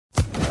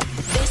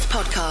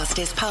podcast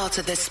is part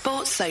of the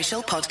Sports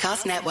Social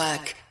Podcast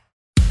Network.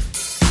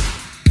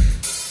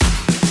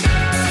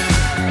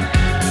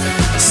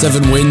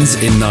 7 wins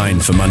in 9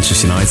 for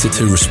Manchester United,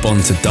 who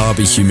respond to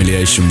derby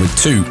humiliation with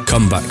 2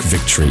 comeback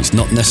victories.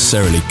 Not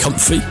necessarily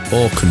comfy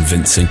or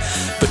convincing,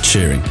 but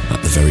cheering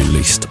at the very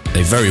least.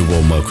 A very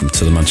warm welcome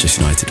to the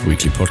Manchester United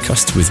Weekly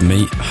Podcast with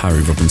me,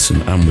 Harry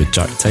Robinson, and with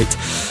Jack Tate.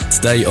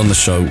 Today on the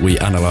show, we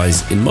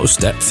analyse in most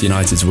depth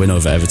United's win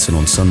over Everton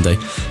on Sunday,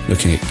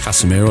 looking at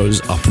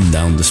Casemiro's up and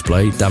down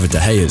display, David De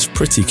Gea's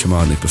pretty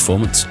commanding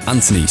performance,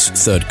 Antony's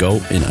third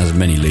goal in as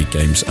many league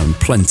games, and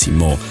plenty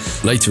more.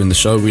 Later in the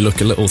show, we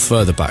look a little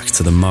further back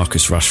to the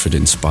Marcus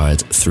Rashford-inspired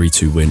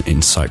 3-2 win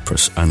in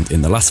Cyprus. And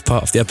in the latter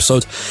part of the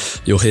episode,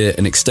 you'll hear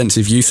an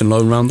extensive youth and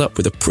loan roundup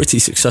with a pretty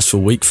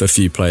successful week for a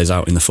few players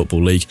out in the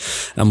Football League.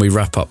 And we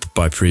wrap up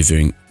by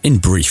previewing, in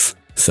brief,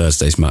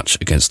 Thursday's match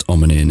against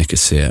Omonia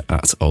Nicosia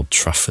at Old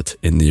Trafford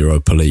in the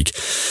Europa League.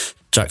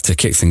 Jack, to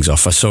kick things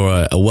off, I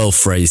saw a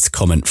well-phrased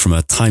comment from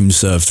a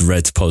time-served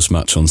Red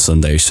post-match on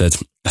Sunday who said,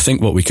 "I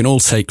think what we can all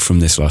take from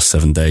this last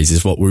 7 days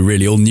is what we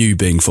really all knew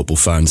being football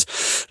fans.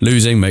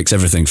 Losing makes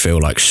everything feel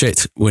like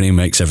shit. Winning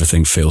makes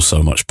everything feel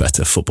so much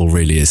better. Football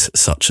really is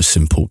such a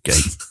simple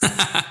game."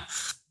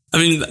 I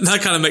mean,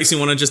 that kind of makes me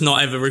want to just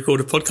not ever record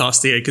a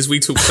podcast here because we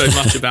talk so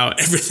much about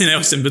everything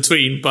else in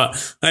between,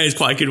 but that is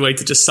quite a good way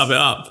to just sum it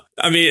up.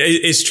 I mean,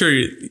 it's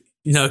true,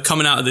 you know,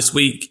 coming out of this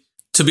week,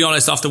 to be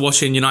honest, after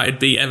watching United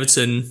beat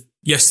Everton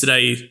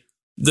yesterday,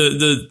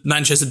 the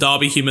Manchester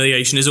derby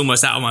humiliation is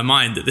almost out of my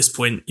mind at this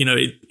point. You know,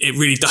 it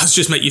really does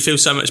just make you feel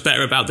so much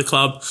better about the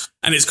club.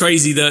 And it's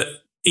crazy that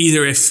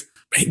either if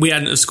we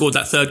hadn't have scored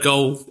that third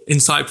goal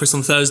in Cyprus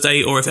on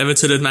Thursday, or if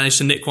Everton had managed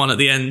to nick one at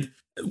the end,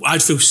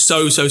 I'd feel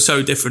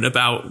so different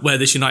about where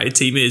this United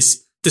team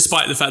is,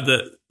 despite the fact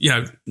that, you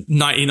know,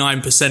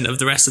 99% of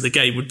the rest of the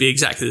game would be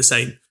exactly the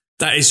same.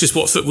 That is just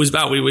what football's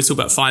about. We always talk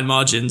about fine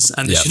margins,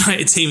 and this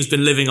United team's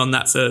been living on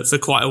that for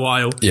quite a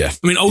while. Yeah.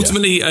 I mean,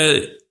 ultimately,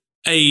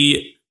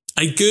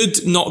 a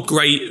good, not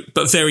great,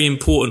 but very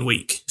important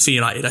week for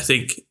United, I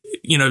think.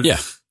 You know,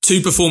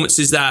 2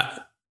 performances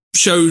that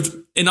showed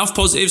enough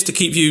positives to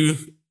keep you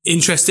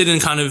interested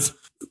and kind of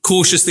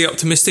cautiously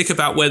optimistic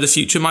about where the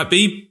future might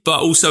be, but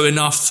also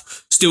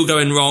enough still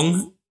going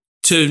wrong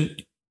to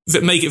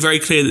make it very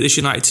clear that this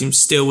United team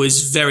still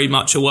is very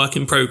much a work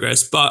in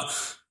progress. But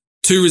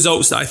 2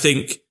 results that I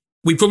think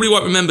we probably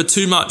won't remember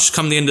too much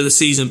come the end of the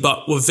season,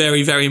 but were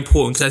very, very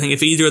important, because I think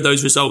if either of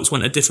those results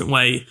went a different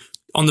way,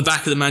 on the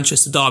back of the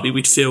Manchester derby,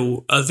 we'd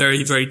feel a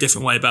very, very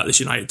different way about this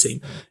United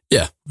team.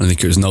 Yeah, I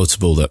think it was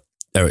notable that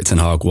Erik ten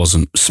Hag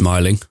wasn't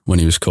smiling when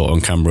he was caught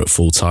on camera at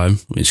full time,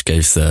 which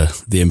gave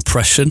the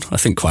impression, I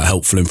think quite a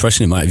helpful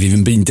impression, it might have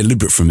even been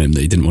deliberate from him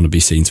that he didn't want to be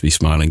seen to be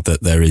smiling,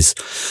 that there is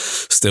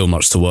still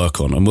much to work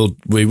on. And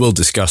we will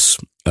discuss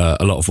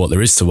a lot of what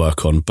there is to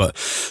work on. But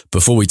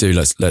before we do,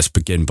 let's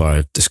begin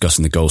by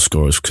discussing the goal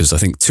scorers, because I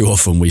think too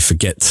often we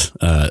forget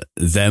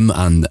them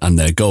and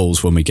their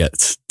goals when we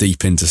get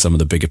deep into some of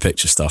the bigger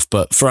picture stuff.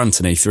 But for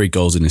Antony, 3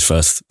 goals in his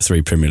first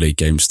 3 Premier League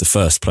games, the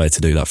first player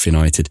to do that for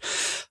United.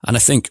 And I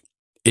think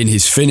in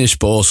his finish,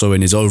 but also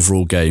in his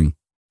overall game,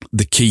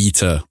 the key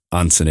to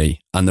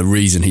Antony and the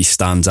reason he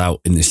stands out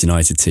in this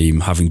United team,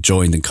 having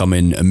joined and come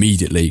in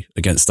immediately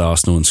against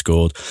Arsenal and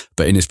scored,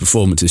 but in his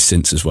performances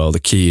since as well, the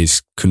key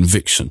is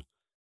conviction.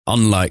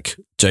 Unlike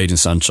Jadon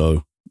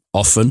Sancho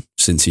often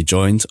since he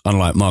joined,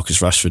 unlike Marcus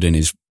Rashford in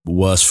his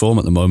worst form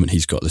at the moment,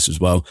 he's got this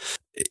as well.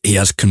 He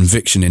has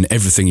conviction in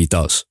everything he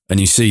does. And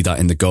you see that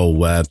in the goal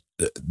where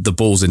the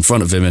ball's in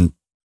front of him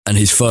and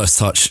his first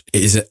touch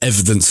is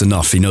evidence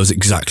enough. He knows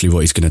exactly what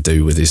he's going to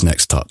do with his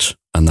next touch.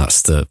 And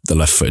that's the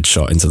left-footed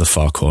shot into the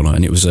far corner.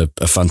 And it was a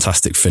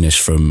fantastic finish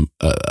from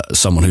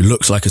someone who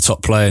looks like a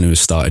top player and who has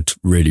started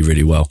really,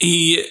 really well.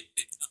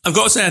 I've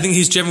got to say, I think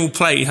his general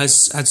play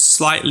has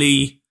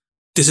slightly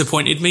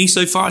disappointed me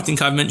so far. I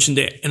think I mentioned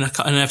it in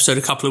an episode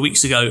a couple of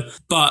weeks ago.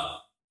 But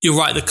you're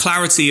right, the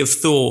clarity of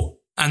thought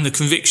and the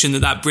conviction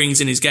that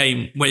brings in his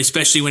game,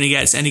 especially when he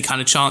gets any kind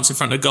of chance in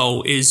front of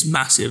goal, is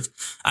massive.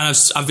 And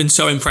I've been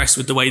so impressed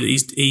with the way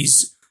that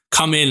he's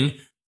come in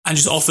and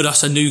just offered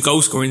us a new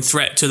goal scoring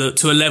threat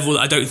to a level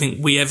that I don't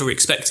think we ever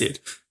expected.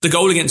 The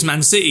goal against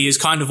Man City is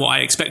kind of what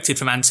I expected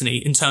from Antony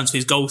in terms of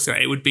his goal threat.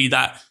 It would be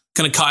that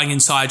kind of cutting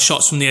inside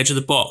shots from the edge of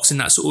the box and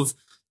that sort of,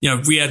 you know,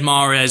 Riyad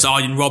Mahrez,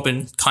 Arjen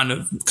Robben kind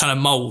of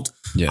mold.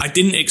 Yeah. I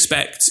didn't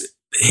expect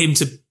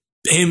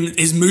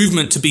his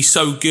movement to be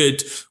so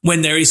good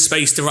when there is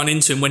space to run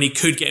into him, when he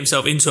could get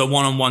himself into a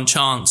one-on-one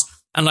chance.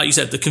 And like you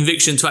said, the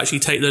conviction to actually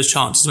take those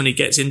chances when he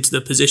gets into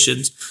the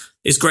positions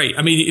is great.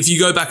 I mean, if you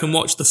go back and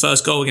watch the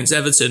first goal against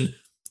Everton,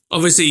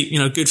 obviously, you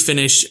know, good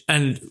finish,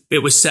 and it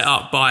was set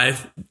up by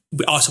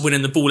us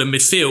winning the ball in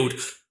midfield.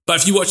 But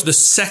if you watch the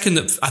second,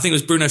 that I think it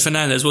was Bruno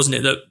Fernandes, wasn't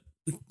it,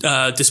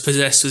 that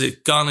dispossessed, was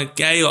it Ghana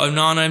Gay or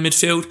Onana in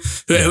midfield?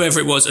 Whoever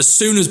it was, as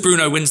soon as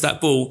Bruno wins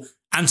that ball,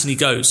 Antony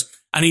goes.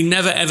 And he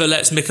never, ever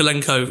lets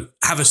Mykolenko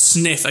have a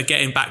sniff at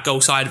getting back goal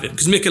side of him,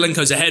 because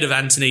Mykolenko's ahead of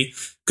Antony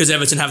because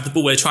Everton have the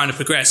ball, they're trying to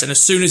progress. And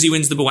as soon as he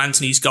wins the ball,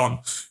 Antony's gone.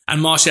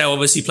 And Martial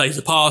obviously plays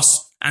the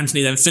pass.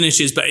 Anthony then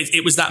finishes. But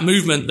it was that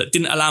movement that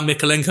didn't allow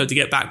Mykolenko to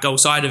get back goal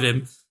side of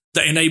him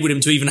that enabled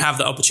him to even have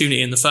that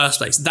opportunity in the first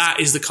place. That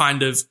is the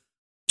kind of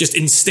just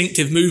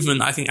instinctive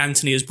movement I think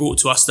Anthony has brought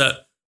to us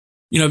that,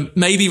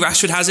 maybe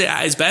Rashford has it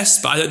at his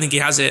best, but I don't think he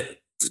has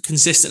it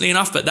consistently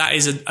enough. But that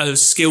is a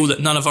skill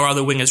that none of our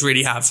other wingers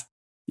really have.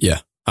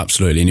 Yeah,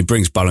 absolutely. And he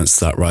brings balance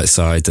to that right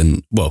side.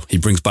 And, he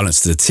brings balance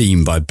to the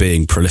team by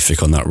being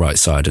prolific on that right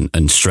side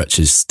and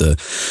stretches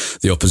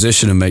the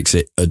opposition and makes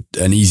it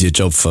an easier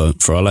job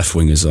for our left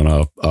wingers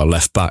on our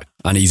left back.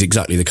 And he's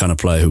exactly the kind of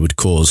player who would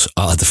cause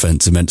our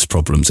defence immense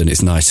problems. And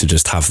it's nice to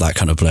just have that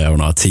kind of player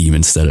on our team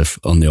instead of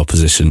on the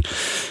opposition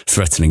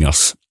threatening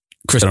us.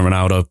 Cristiano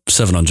Ronaldo,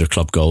 700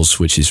 club goals,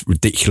 which is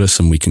ridiculous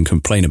and we can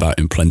complain about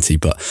him plenty.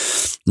 But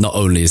not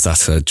only is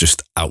that a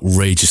just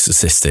outrageous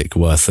statistic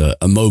worth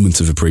a moment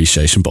of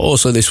appreciation, but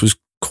also this was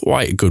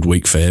quite a good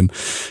week for him.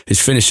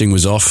 His finishing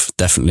was off,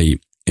 definitely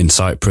in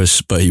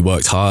Cyprus, but he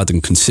worked hard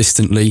and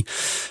consistently.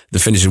 The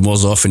finishing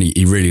was off and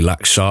he really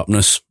lacked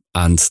sharpness.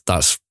 And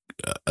that's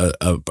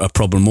a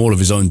problem all of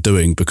his own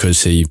doing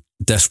because he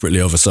desperately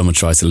over summer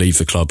tried to leave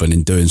the club and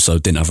in doing so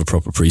didn't have a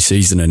proper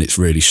pre-season, and it's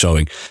really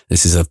showing.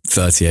 This is a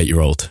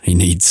 38-year-old. He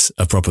needs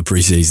a proper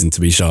pre-season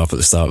to be sharp at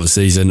the start of the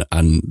season,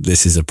 and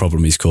this is a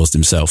problem he's caused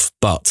himself.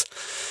 But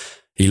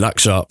he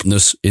lacked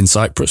sharpness in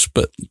Cyprus,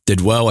 but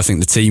did well. I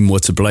think the team were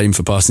to blame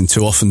for passing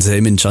too often to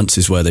him in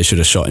chances where they should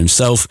have shot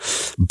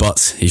himself,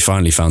 but he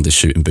finally found his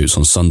shooting boots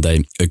on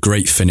Sunday. A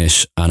great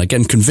finish, and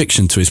again,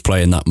 conviction to his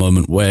play in that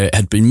moment where it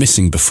had been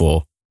missing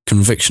before.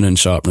 Conviction and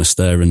sharpness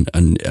there, and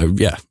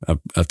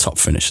a top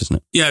finish, isn't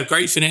it? Yeah,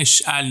 great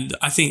finish. And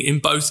I think in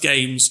both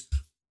games,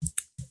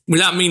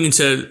 without meaning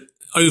to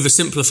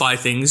oversimplify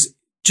things,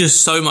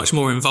 just so much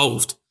more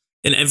involved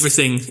in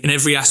everything, in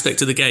every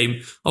aspect of the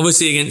game.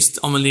 Obviously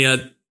against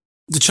Omonia,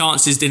 the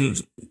chances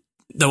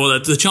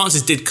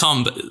did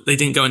come, but they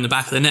didn't go in the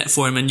back of the net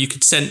for him, and you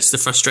could sense the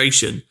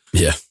frustration.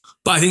 Yeah.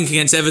 But I think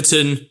against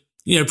Everton,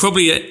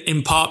 probably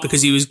in part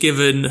because he was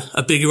given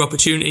a bigger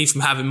opportunity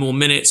from having more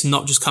minutes and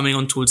not just coming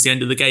on towards the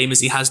end of the game as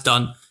he has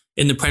done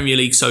in the Premier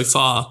League so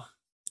far.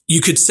 You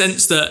could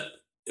sense that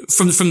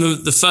from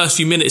the first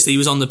few minutes that he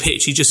was on the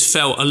pitch, he just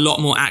felt a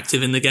lot more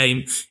active in the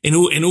game in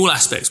all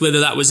aspects, whether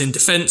that was in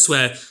defence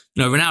where,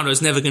 Ronaldo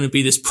is never going to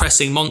be this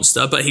pressing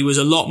monster, but he was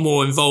a lot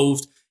more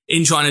involved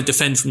in trying to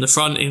defend from the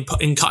front,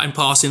 in cutting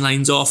passing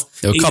lanes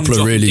off. There were a couple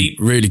of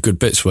really good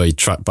bits where he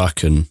tracked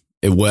back and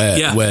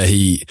where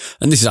he,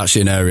 and this is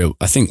actually an area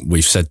I think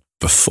we've said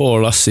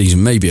before last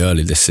season, maybe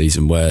early this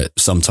season, where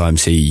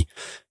sometimes he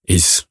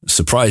is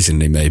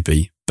surprisingly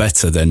maybe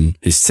better than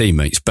his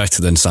teammates,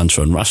 better than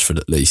Sancho and Rashford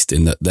at least,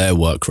 in that their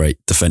work rate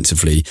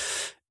defensively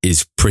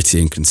is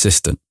pretty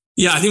inconsistent.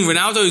 Yeah, I think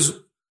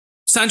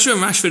Sancho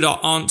and Rashford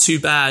aren't too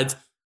bad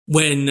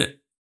when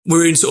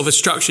we're in sort of a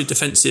structured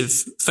defensive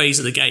phase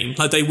of the game.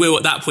 Like they will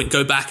at that point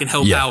go back and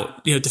help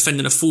out,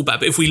 defending a fullback.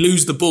 But if we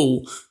lose the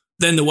ball,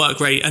 then the work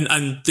rate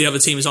and the other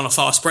team is on a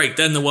fast break,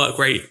 then the work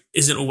rate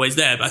isn't always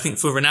there. But I think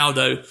for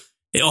Ronaldo,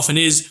 it often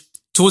is.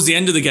 Towards the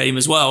end of the game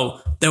as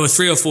well, there were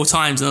 3 or 4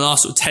 times in the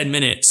last 10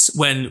 minutes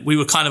when we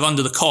were kind of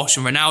under the cosh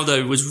and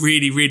Ronaldo was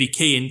really, really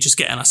key in just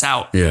getting us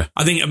out. Yeah.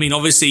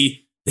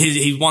 Obviously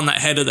he won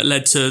that header that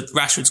led to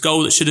Rashford's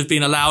goal that should have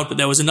been allowed, but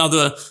there was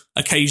another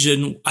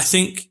occasion, I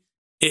think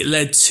it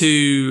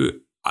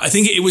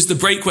was the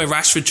break where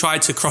Rashford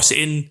tried to cross it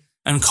in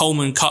and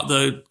Coleman cut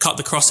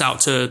the cross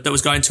out that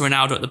was going to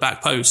Ronaldo at the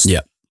back post.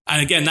 Yeah.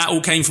 And again, that all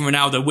came from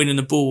Ronaldo winning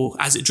the ball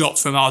as it dropped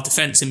from our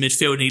defence in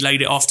midfield and he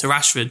laid it off to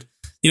Rashford.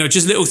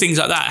 Just little things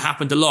like that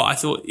happened a lot. I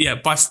thought,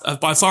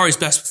 by far his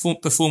best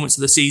performance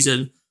of the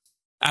season.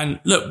 And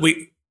look,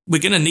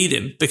 we're going to need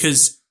him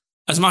because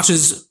as much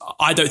as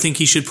I don't think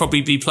he should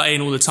probably be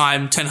playing all the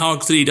time, Ten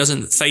Hag clearly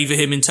doesn't favour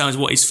him in terms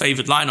of what his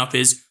favoured lineup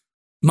is.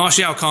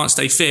 Martial can't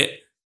stay fit.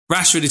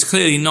 Rashford is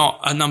clearly not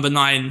a number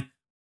 9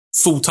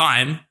 full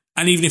time.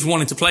 And even if we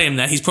wanted to play him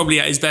there, he's probably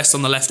at his best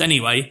on the left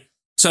anyway.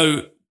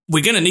 So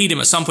we're going to need him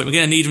at some point. We're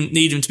going to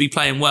need him to be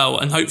playing well.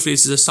 And hopefully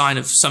this is a sign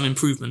of some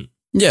improvement.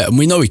 Yeah, and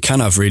we know he can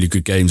have really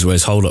good games where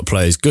his hold-up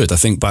play is good. I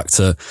think back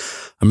to,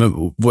 I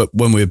remember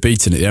when we were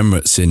beaten at the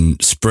Emirates in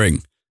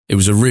spring, it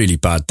was a really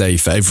bad day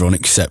for everyone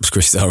except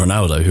Cristiano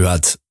Ronaldo, who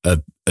had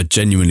a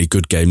genuinely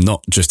good game,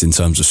 not just in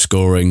terms of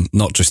scoring,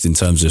 not just in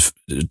terms of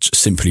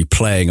simply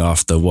playing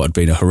after what had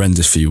been a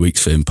horrendous few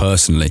weeks for him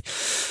personally,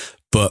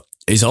 but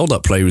his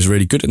hold-up play was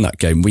really good in that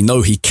game. We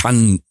know he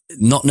can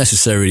not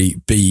necessarily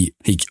be,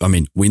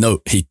 we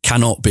know he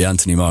cannot be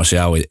Anthony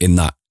Martial in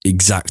that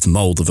exact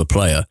mould of a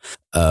player,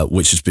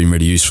 which has been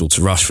really useful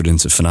to Rashford and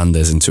to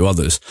Fernandes and to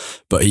others.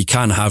 But he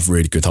can have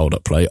really good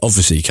hold-up play.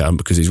 Obviously he can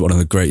because he's one of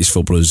the greatest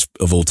footballers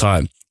of all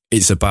time.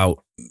 It's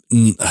about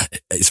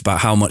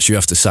how much you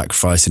have to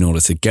sacrifice in order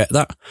to get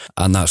that.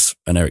 And that's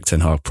an Erik Ten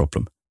Hag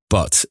problem.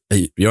 But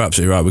you're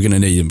absolutely right. We're going to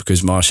need him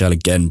because Martial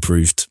again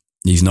proved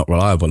he's not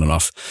reliable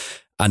enough.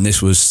 And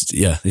this was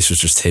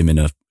just him in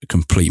a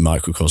complete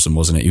microcosm,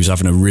 wasn't it? He was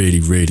having a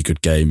really, really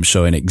good game,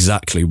 showing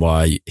exactly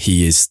why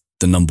he is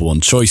the number 1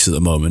 choice at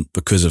the moment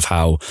because of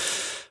how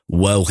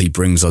well he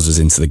brings others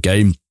into the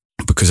game.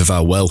 because of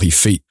how well he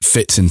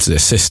fits into the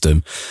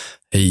system.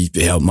 He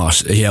helped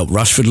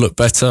Rashford look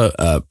better.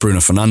 Bruno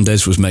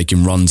Fernandes was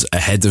making runs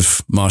ahead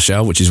of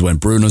Martial, which is when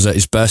Bruno's at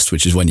his best,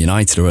 which is when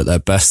United are at their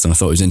best. And I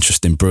thought it was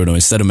interesting, Bruno,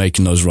 instead of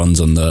making those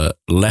runs on the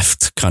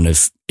left, kind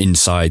of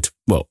inside,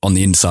 well, on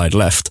the inside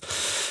left,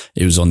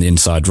 it was on the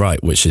inside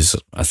right, which is,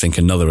 I think,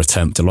 another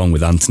attempt along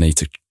with Anthony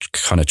to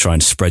kind of try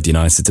and spread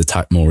United's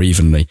attack more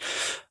evenly,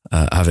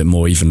 have it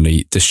more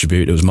evenly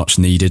distributed. It was much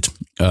needed.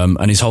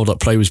 And his hold-up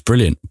play was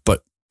brilliant.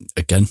 But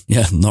again,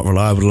 not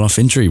reliable enough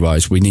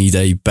injury-wise. We need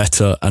a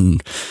better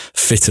and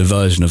fitter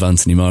version of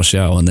Anthony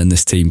Martial, and then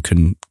this team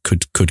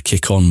could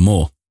kick on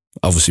more.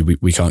 Obviously,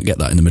 we can't get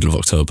that in the middle of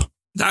October.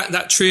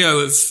 That trio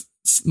of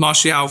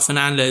Martial,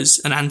 Fernandes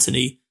and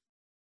Anthony,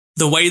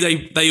 the way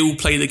they all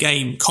play the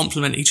game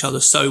complement each other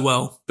so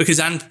well,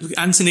 because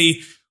Anthony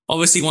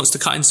obviously wants to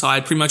cut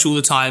inside pretty much all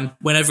the time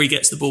whenever he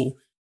gets the ball.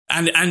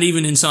 And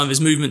even in some of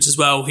his movements as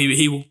well,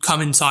 he will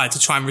come inside to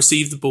try and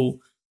receive the ball.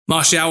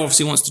 Martial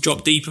obviously wants to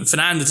drop deep, and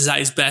Fernandes is at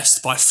his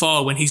best by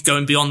far when he's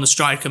going beyond the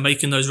striker,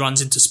 making those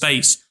runs into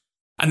space.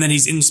 And then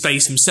he's in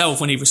space himself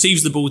when he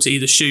receives the ball to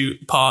either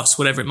shoot, pass,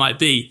 whatever it might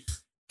be.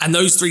 And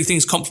those three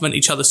things complement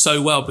each other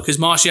so well, because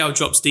Martial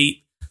drops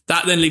deep.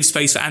 That then leaves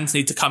space for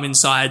Anthony to come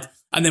inside.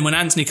 And then when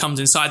Anthony comes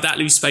inside, that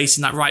leaves space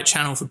in that right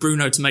channel for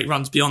Bruno to make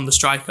runs beyond the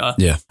striker.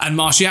 Yeah. And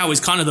Martial is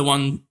kind of the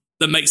one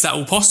that makes that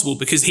all possible,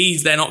 because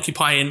he's then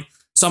occupying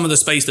some of the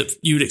space that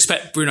you would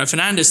expect Bruno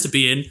Fernandes to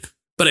be in.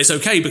 But it's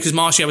okay because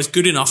Martial is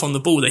good enough on the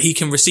ball that he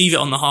can receive it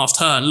on the half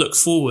turn, look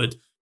forward.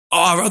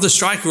 Our other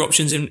striker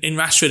options in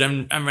Rashford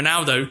and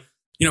Ronaldo,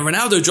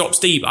 Ronaldo drops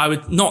deep. I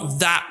would not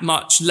that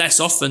much less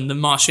often than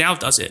Martial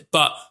does it.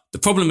 But the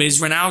problem is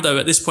Ronaldo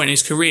at this point in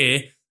his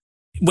career,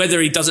 whether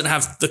he doesn't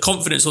have the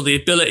confidence or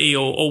the ability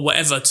or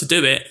whatever to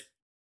do it,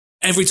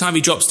 every time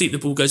he drops deep, the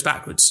ball goes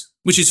backwards,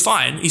 which is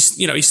fine. He's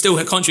still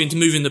contributing to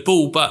moving the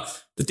ball, but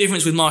the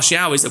difference with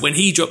Martial is that when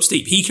he drops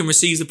deep, he can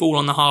receive the ball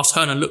on the half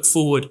turn and look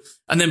forward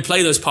and then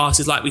play those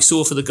passes like we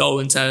saw for the goal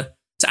into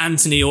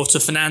Anthony or to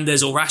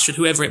Fernandes or Rashford,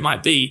 whoever it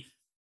might be.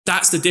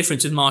 That's the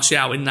difference with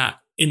Martial in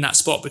that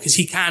spot, because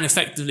he can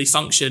effectively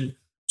function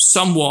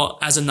somewhat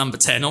as a number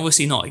 10,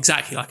 obviously not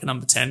exactly like a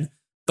number 10,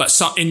 but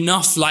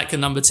enough like a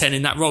number 10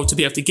 in that role to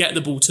be able to get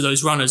the ball to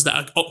those runners that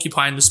are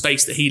occupying the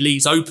space that he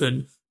leaves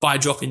open by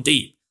dropping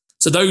deep.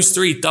 So those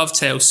three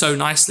dovetail so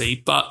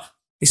nicely, but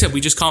he said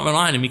we just can't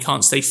rely on him. He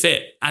can't stay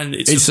fit. And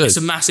it's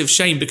a massive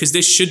shame, because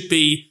this should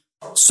be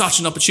such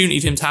an opportunity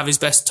for him to have his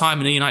best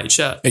time in a United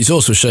shirt. It's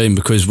also a shame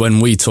because when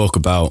we talk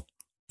about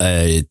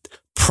a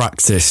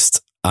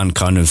practiced and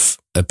kind of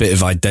a bit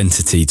of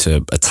identity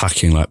to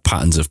attacking like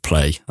patterns of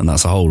play, and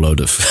that's a whole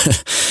load of,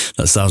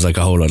 that sounds like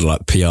a whole load of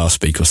like PR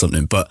speak or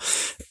something. But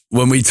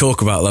when we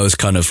talk about those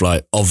kind of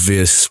like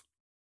obvious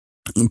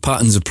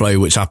patterns of play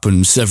which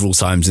happen several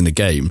times in the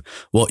game,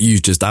 what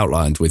you've just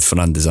outlined with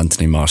Fernandes,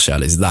 Anthony,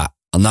 Martial is that.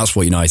 And that's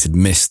what United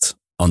missed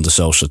under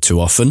Solskjaer too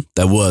often.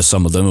 There were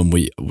some of them, and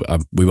we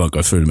won't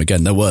go through them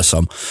again. There were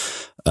some,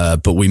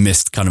 but we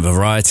missed kind of a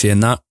variety in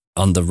that.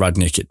 Under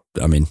Rangnick,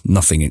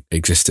 nothing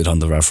existed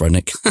under Ralf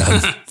Rangnick,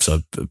 so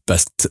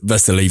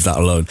best to leave that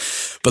alone.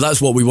 But that's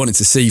what we wanted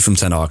to see from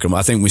Ten Hag. And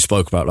I think we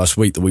spoke about last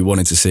week that we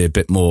wanted to see a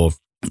bit more.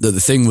 That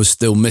the thing was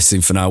still missing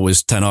for now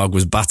was Ten Hag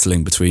was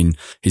battling between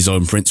his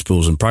own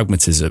principles and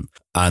pragmatism,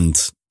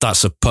 and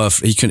that's a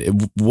perfect. He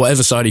can,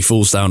 whatever side he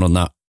falls down on,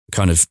 that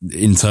kind of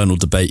internal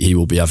debate he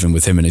will be having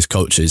with him and his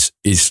coaches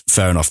is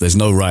fair enough. There's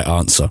no right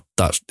answer.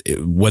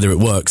 Whether it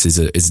works is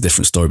a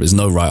different story, but there's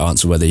no right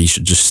answer whether he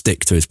should just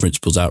stick to his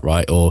principles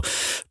outright or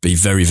be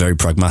very, very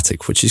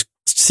pragmatic, which is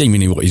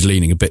seemingly what he's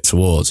leaning a bit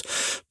towards.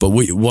 But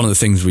one of the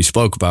things we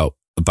spoke about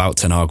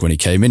Ten Hag when he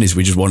came in is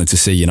we just wanted to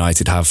see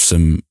United have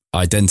some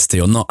identity,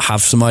 or not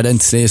have some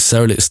identity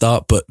necessarily at the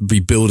start, but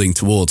be building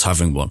towards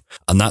having one.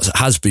 And that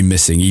has been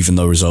missing, even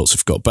though results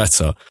have got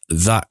better.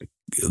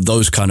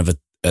 Those kind of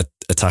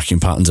attacking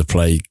patterns of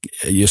play,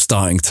 you're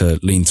starting to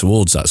lean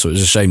towards that. So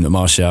it's a shame that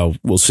Martial,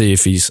 we'll see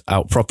if he's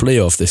out properly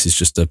or if this is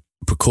just a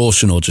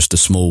precaution or just a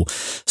small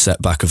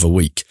setback of a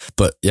week.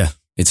 But yeah,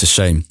 it's a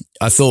shame.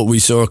 I thought we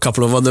saw a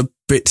couple of other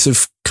bits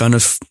of kind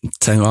of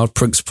Ten Hag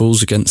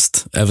principles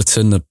against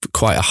Everton,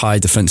 quite a high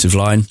defensive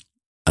line.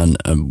 And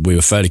we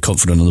were fairly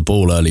confident on the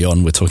ball early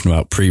on. We're talking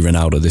about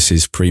pre-Ronaldo. This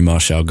is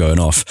pre-Martial going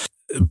off.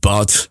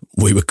 But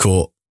we were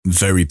caught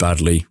very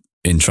badly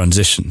in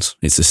transitions.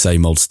 It's the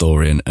same old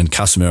story, and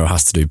Casemiro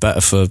has to do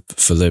better for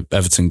the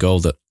Everton goal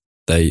that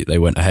they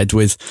went ahead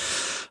with.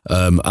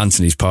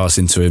 Anthony's pass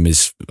into him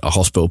is a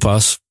hospital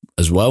pass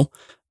as well.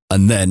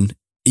 And then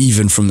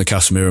even from the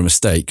Casemiro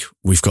mistake,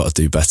 we've got to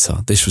do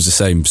better. This was the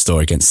same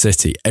story against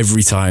City.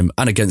 Every time,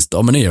 and against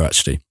Dominia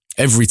actually,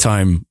 every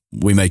time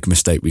we make a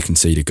mistake, we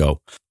concede a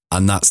goal.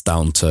 And that's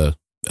down to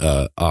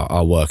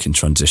our work in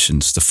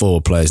transitions. The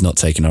forward players not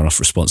taking enough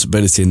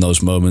responsibility in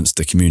those moments,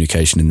 the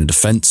communication in the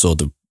defence, or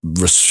the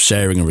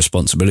sharing of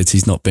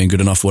responsibilities not being good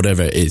enough,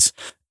 whatever it is,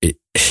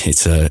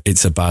 it's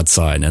a bad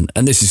sign.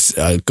 And this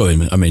is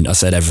going, I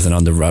said everything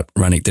under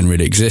Rangnick didn't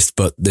really exist,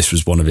 but this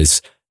was one of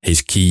his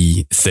his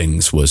key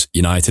things was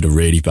United are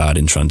really bad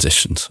in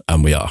transitions,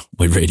 and we're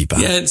really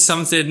bad. Yeah, it's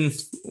something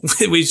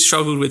we've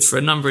struggled with for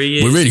a number of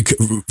years.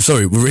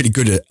 We're really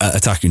good at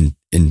attacking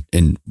in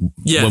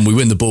when we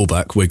win the ball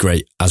back, we're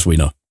great, as we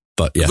know.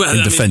 But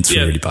in defence,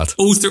 we're really bad.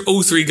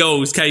 All three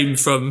goals came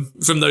from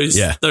those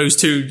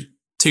two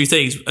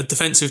things: a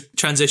defensive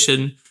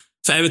transition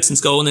for Everton's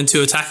goal, and then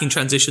 2 attacking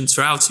transitions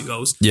for our 2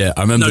 goals. Yeah,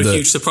 I remember.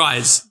 Huge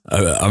surprise.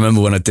 I remember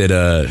when I did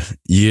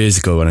years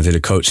ago when I did a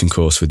coaching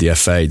course with the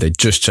FA, they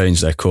just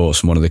changed their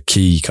course, and one of the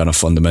key kind of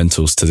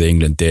fundamentals to the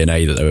England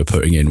DNA that they were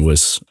putting in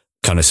was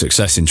kind of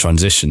success in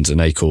transitions, and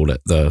they call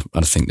it and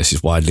I think this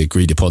is widely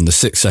agreed upon, the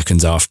 6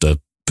 seconds after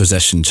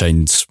possession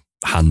change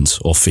hands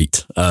or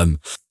feet.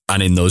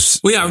 And in those,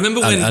 I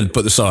remember when.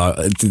 But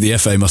the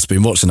FA must have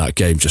been watching that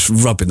game, just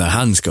rubbing their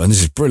hands, going,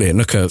 "This is brilliant!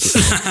 Look at."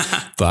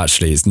 But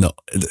actually, it's not.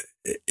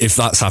 If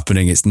that's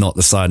happening, it's not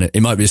the sign. It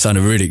might be a sign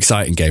of a really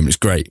exciting game. It's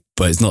great,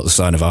 but it's not the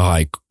sign of a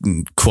high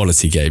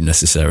quality game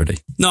necessarily.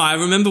 No, I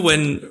remember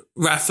when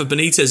Rafa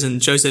Benitez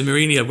and Jose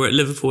Mourinho were at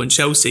Liverpool and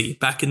Chelsea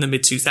back in the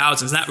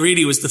mid-2000s. That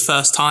really was the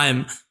first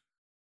time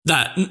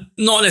that,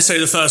 not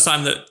necessarily the first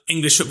time that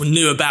English football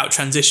knew about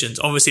transitions.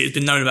 Obviously, it's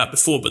been known about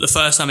before, but the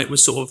first time it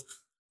was sort of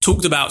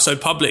talked about so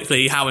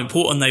publicly how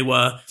important they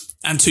were,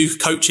 and 2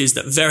 coaches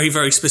that very,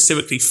 very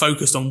specifically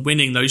focused on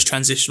winning those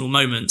transitional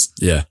moments.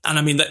 Yeah. And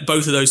I mean,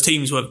 both of those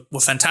teams were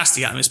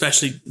fantastic at them,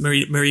 especially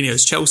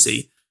Mourinho's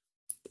Chelsea.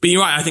 But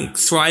you're right, I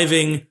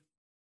think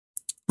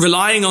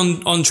relying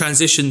on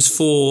transitions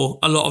for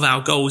a lot of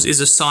our goals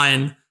is a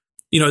sign,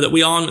 that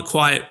we aren't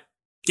quite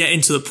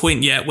getting to the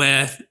point yet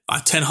where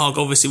Ten Hag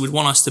obviously would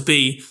want us to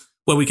be,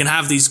 where we can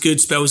have these good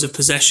spells of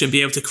possession,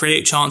 be able to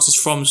create chances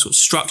from sort of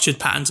structured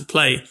patterns of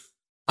play.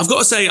 I've got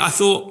to say, I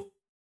thought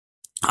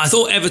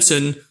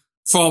Everton,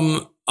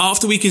 from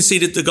after we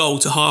conceded the goal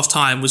to half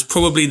time, was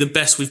probably the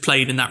best we've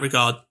played in that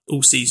regard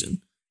all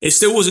season. It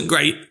still wasn't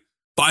great,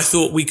 but I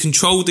thought we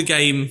controlled the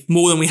game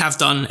more than we have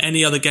done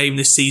any other game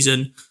this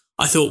season.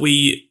 I thought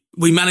we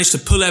managed to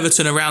pull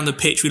Everton around the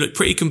pitch. We looked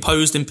pretty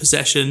composed in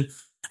possession.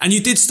 And you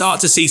did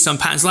start to see some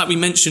patterns, like we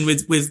mentioned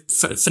with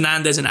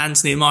Fernandes and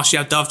Anthony and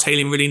Martial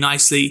dovetailing really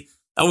nicely.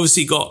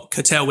 Obviously got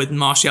curtailed with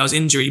Martial's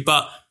injury,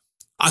 but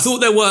I thought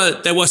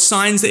there were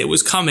signs that it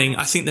was coming.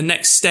 I think the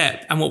next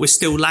step, and what we're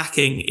still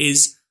lacking,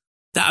 is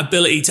that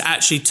ability to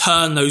actually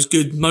turn those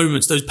good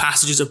moments, those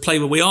passages of play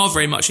where we are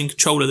very much in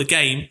control of the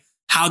game.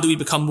 How do we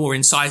become more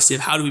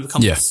incisive? How do we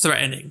become more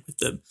threatening with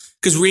them?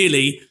 Because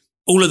really,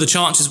 all of the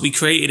chances we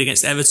created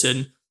against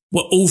Everton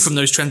were all from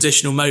those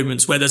transitional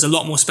moments where there's a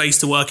lot more space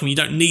to work and you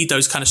don't need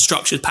those kind of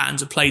structured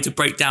patterns of play to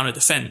break down a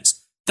defence.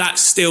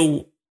 That's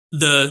still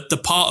the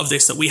part of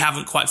this that we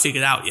haven't quite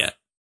figured out yet.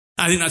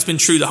 I think that's been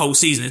true the whole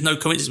season. There's no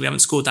coincidence we haven't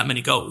scored that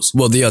many goals.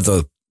 Well,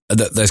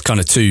 there's kind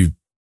of 2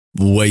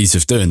 ways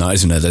of doing that,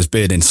 isn't there? There's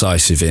being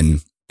incisive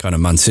in kind of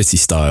Man City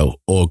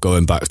style, or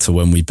going back to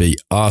when we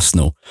beat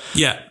Arsenal.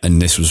 Yeah.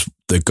 And this was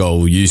the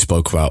goal you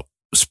spoke about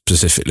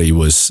specifically,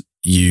 was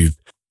you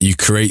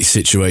create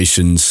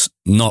situations,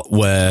 not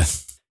where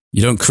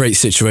you don't create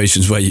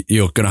situations where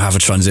you're going to have a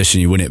transition,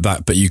 you win it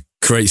back, but you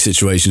create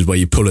situations where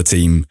you pull a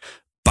team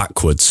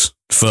backwards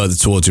further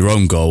towards your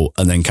own goal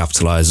and then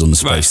capitalise on the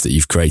space that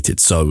you've created.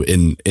 So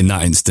in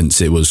that instance,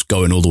 it was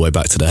going all the way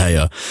back to De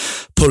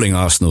Gea, pulling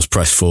Arsenal's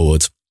press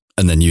forward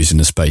and then using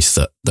the space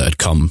that had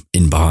come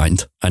in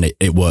behind. And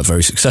it worked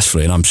very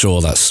successfully. And I'm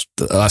sure that's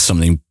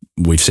something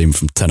we've seen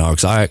from Ten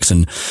Hag's Ajax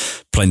and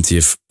plenty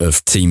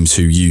of teams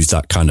who use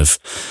that kind of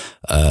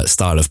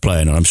style of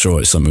play. And I'm sure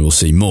it's something we'll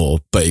see more,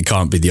 but it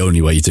can't be the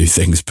only way you do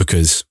things,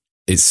 because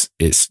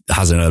it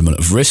has an element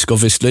of risk,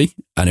 obviously,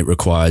 and it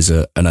requires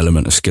an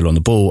element of skill on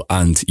the ball,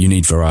 and you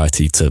need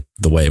variety to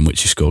the way in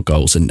which you score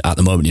goals. And at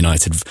the moment,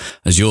 United,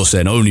 as you're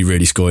saying, only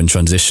really score in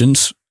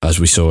transitions, as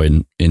we saw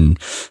in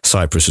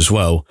Cyprus as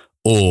well,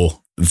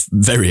 or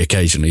very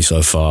occasionally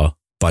so far.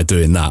 By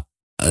doing that,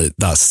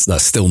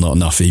 that's still not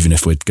enough, even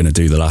if we're going to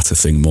do the latter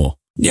thing more.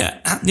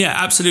 Yeah,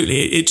 absolutely.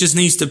 It just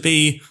needs to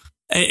be.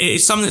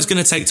 It's something that's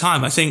going to take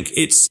time. I think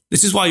this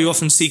is why you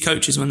often see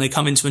coaches when they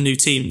come into a new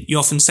team, you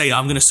often say,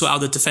 I'm going to sort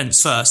out the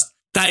defence first.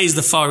 That is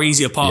the far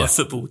easier part of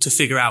football to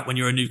figure out when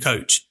you're a new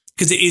coach,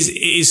 because it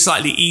is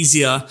slightly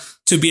easier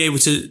to be able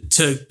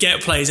to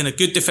get players in a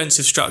good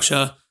defensive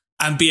structure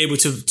and be able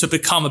to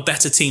become a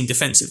better team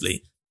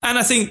defensively. And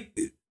I think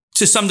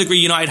to some degree,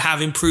 United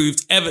have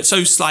improved ever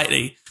so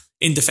slightly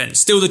in defence.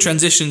 Still, the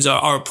transitions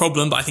are a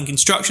problem, but I think in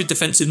structured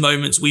defensive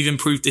moments, we've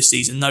improved this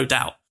season, no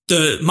doubt.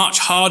 The much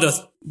harder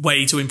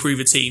way to improve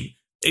a team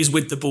is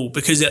with the ball,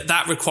 because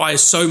that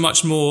requires so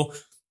much more,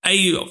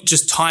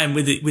 just time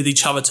with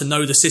each other to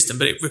know the system,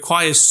 but it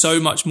requires so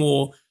much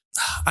more.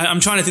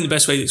 I'm trying to think the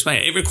best way to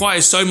explain it. It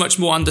requires so much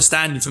more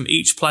understanding from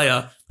each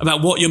player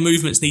about what your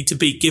movements need to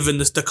be given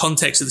the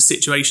context of the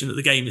situation that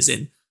the game is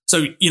in.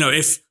 So,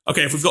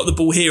 if we've got the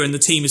ball here and the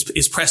team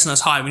is pressing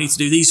us high, we need to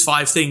do these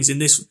 5 things in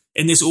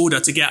this order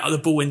to get the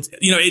ball in.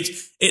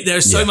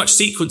 There's so much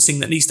sequencing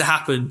that needs to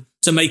happen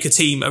to make a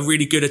team a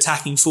really good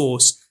attacking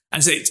force.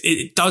 And so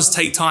it does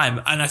take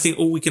time. And I think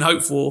all we can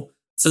hope for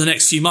for the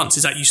next few months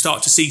is that you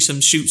start to see some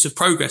shoots of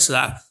progress of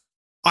that.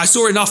 I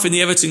saw enough in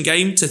the Everton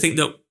game to think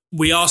that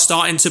we are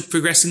starting to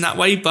progress in that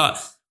way.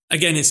 But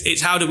again,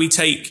 it's how do we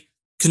take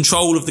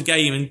control of the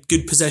game and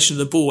good possession of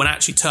the ball and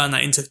actually turn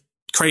that into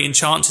creating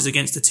chances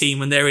against the team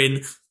when they're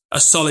in a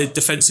solid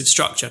defensive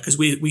structure, because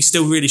we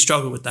still really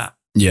struggle with that.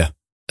 Yeah.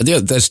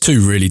 There's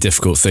two really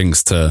difficult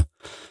things to,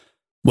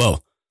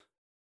 well,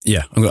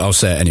 yeah, I'll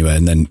say it anyway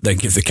and then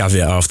give the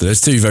caveat after.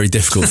 There's two very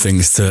difficult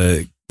things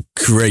to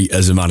create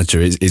as a manager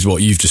is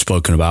what you've just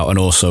spoken about, and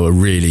also a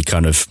really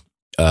kind of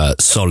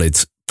solid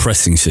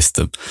pressing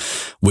system,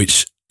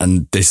 which,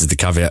 and this is the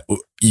caveat,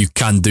 you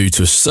can do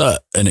to a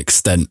certain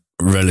extent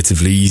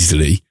relatively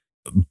easily,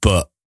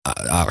 but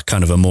at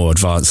kind of a more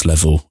advanced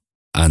level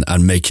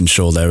and making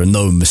sure there are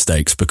no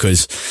mistakes,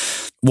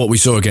 because what we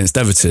saw against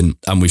Everton,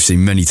 and we've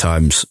seen many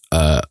times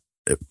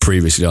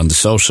previously under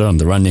Solskjaer,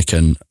 under Rangnick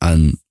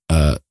and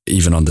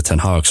even under Ten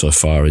Hag so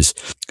far is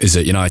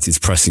that United's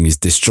pressing is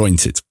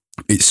disjointed.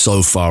 It's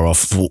so far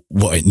off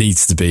what it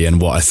needs to be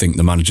and what I think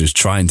the manager's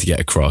trying to get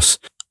across.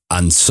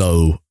 And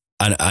so,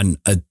 and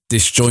a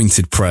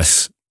disjointed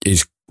press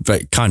is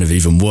kind of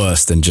even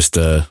worse than just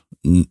a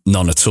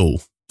none at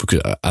all.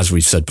 Because as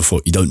we've said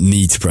before, you don't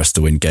need to press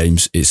to win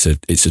games. It's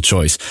a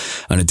choice.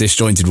 And a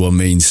disjointed one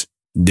means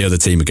the other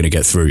team are going to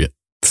get through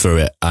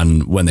it.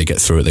 And when they get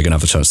through it, they're going to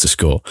have a chance to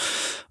score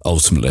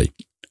ultimately.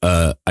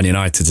 And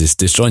United is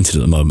disjointed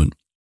at the moment.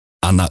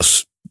 And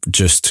that's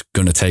just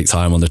going to take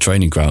time on the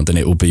training ground. And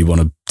it will be one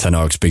of Ten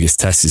Hag's biggest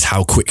tests is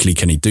how quickly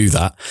can he do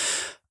that?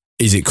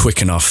 Is it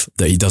quick enough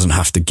that he doesn't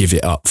have to give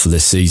it up for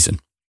this season?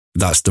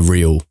 That's the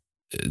real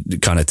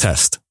kind of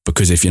test.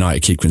 Because if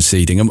United keep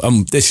conceding,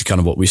 and this is kind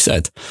of what we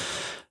said,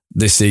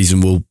 this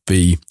season will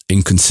be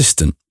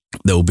inconsistent.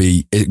 There will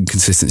be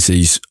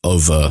inconsistencies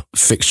over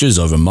fixtures,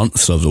 over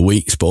months, over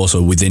weeks, but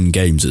also within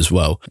games as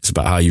well. It's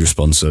about how you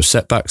respond to those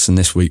setbacks. And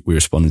this week we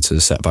responded to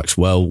the setbacks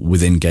well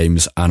within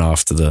games and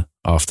after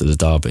the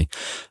derby.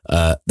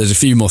 There's a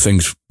few more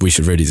things we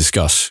should really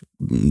discuss.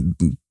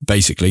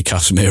 Basically,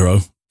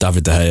 Casemiro,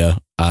 David De Gea,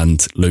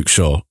 and Luke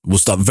Shaw. We'll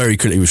start very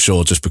quickly with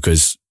Shaw just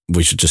because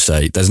we should just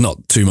say there's not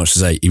too much to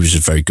say. He was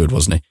just very good,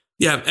 wasn't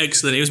he? Yeah,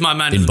 excellent. He was my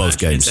man in both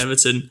games.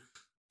 Everton.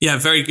 Yeah,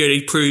 very good.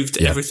 He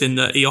proved everything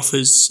that he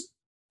offers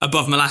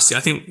above Malacia. I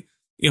think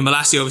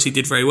Malacia obviously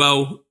did very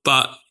well,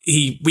 but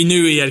we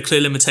knew he had clear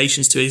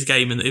limitations to his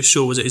game, and that if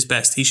Shaw was at his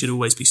best, he should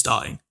always be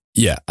starting.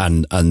 Yeah,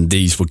 and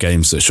these were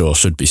games that Shaw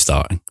should be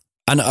starting.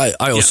 And I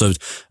also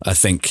I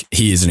think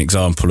he is an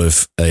example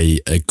of a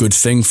good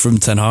thing from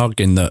Ten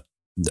Hag in that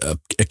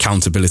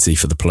accountability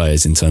for the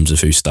players in terms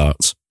of who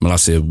starts.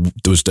 Malacia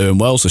was doing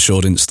well, so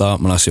Shaw didn't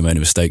start. Malacia made a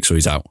mistake, so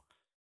he's out.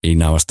 He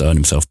now has to earn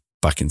himself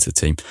back into the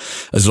team.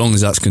 As long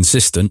as that's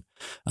consistent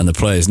and the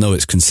players know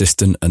it's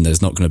consistent and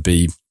there's not going to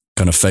be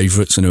kind of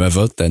favourites and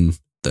whoever, then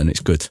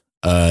it's good.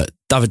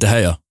 David De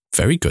Gea,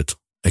 very good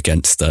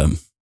against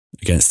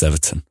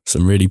Everton.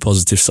 Some really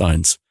positive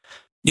signs.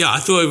 Yeah, I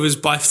thought it was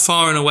by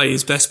far and away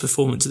his best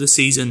performance of the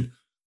season.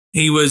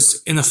 He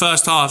was, in the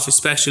first half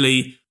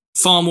especially,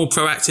 far more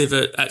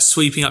proactive at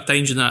sweeping up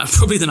danger than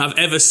I've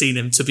ever seen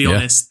him, to be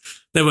honest.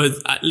 There were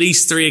at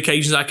least 3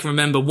 occasions I can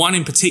remember. One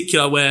in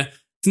particular where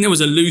I think there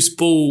was a loose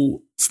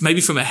ball, maybe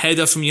from a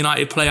header from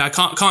United player. I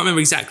can't remember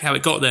exactly how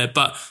it got there,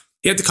 but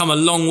he had to come a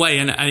long way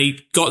and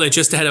he got there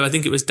just ahead of, I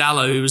think it was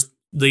Dalot, who was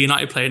the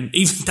United player. And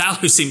even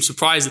Dalot seemed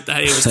surprised that De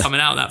Gea was coming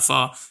out that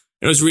far.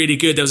 It was really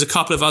good. There was a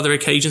couple of other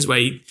occasions where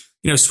he,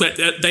 swept.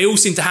 They all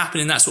seem to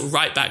happen in that sort of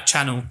right back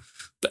channel.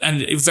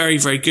 And very,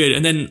 very good.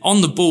 And then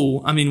on the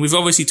ball, I mean, we've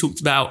obviously talked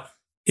about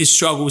his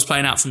struggles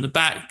playing out from the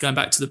back, going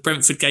back to the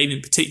Brentford game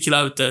in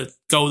particular, the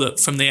goal that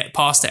from the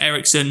pass to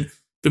Ericsson.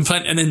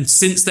 And then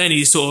since then,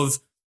 he's sort of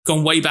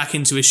gone way back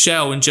into his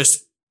shell and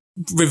just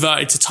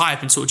reverted to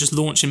type and sort of just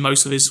launching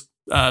most of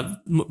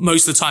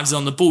the times he's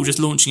on the ball, just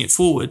launching it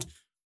forward.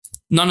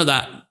 None of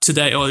that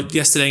today or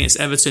yesterday against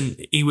Everton.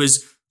 He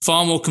was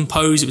far more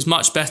composed. It was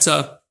much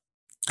better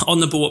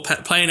on the ball,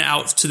 playing it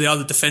out to the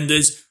other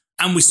defenders.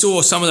 And we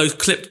saw some of those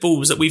clipped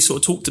balls that we've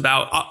sort of talked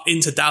about up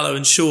into Dalot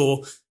and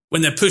Shaw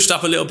when they're pushed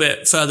up a little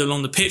bit further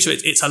along the pitch.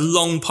 It's a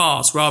long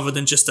pass rather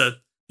than just a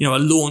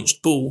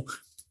launched ball.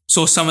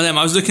 Saw some of them.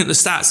 I was looking at the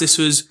stats. This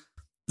was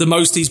the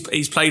most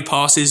he's played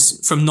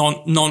passes from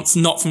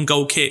not from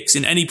goal kicks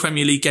in any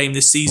Premier League game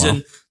this season.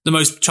 Wow.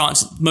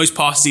 The most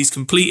passes he's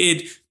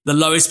completed. The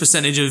lowest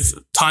percentage of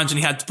times when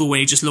he had the ball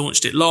when he just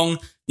launched it long.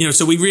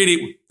 So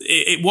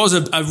it was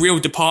a real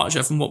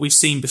departure from what we've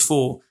seen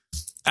before.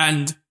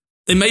 And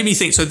it made me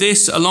think, so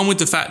this, along with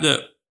the fact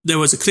that there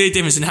was a clear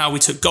difference in how we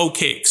took goal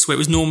kicks, where it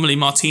was normally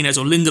Martinez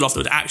or Lindelof that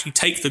would actually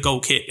take the goal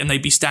kick and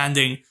they'd be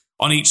standing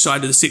on each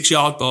side of the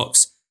 6-yard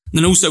box. And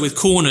then also with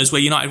corners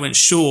where United went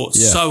short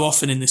so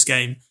often in this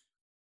game.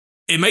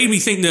 It made me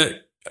think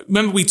that,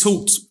 remember we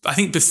talked, I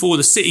think before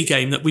the City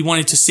game, that we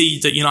wanted to see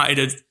that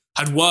United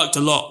had worked a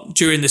lot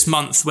during this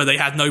month where they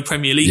had no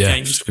Premier League games. I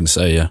was just going to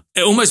say,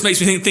 It almost makes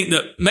me think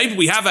that maybe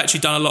we have actually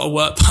done a lot of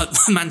work, but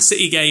the Man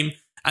City game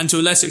and to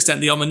a lesser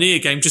extent the Almeria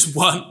game just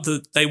weren't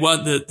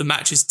the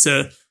matches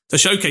to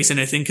showcase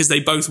anything, because they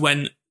both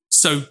went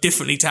so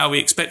differently to how we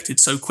expected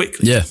so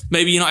quickly. Yeah.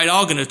 Maybe United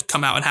are going to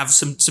come out and have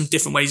some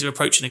different ways of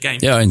approaching a game.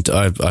 Yeah, and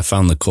I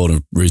found the corner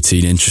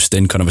routine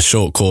interesting, kind of a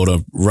short corner,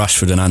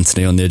 Rashford and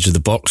Anthony on the edge of the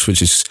box,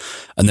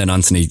 and then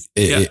Anthony,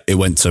 it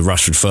went to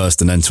Rashford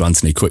first and then to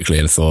Anthony quickly.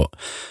 And I thought,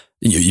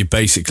 you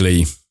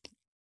basically,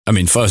 I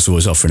mean, first of all,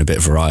 it's offering a bit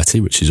of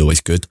variety, which is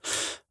always good,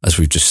 as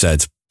we've just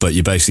said, but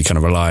you're basically kind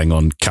of relying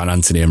on, can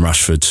Anthony and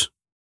Rashford,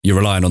 you're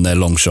relying on their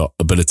long shot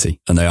ability,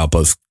 and they are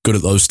both good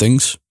at those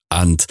things.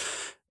 And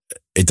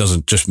it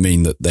doesn't just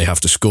mean that they have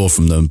to score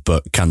from them,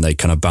 but can they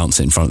kind of bounce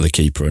it in front of the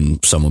keeper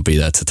and someone be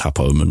there to tap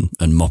home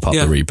and mop up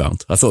the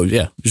rebound? I thought,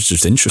 it was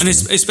just interesting.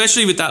 And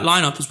especially with that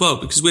lineup as well,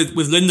 because with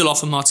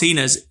Lindelof and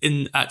Martinez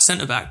at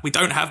centre-back, we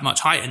don't have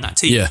much height in that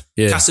team.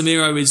 Yeah.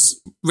 Casemiro is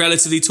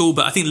relatively tall,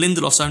 but I think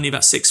Lindelof's only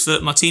about 6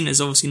 foot. Martinez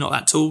is obviously not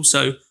that tall,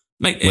 so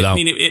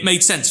it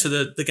made sense for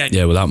the game.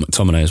 Yeah, without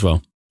McTominay as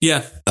well.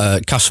 Yeah.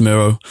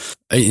 Casemiro,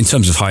 in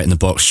terms of height in the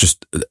box,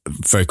 just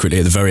very quickly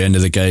at the very end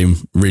of the game,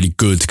 really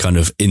good kind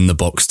of in the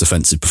box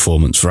defensive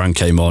performance. Varane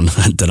came on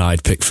and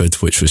denied Pickford,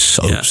 which was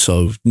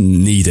so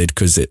needed,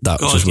 because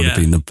would have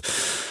been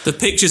the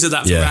pictures of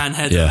that Varane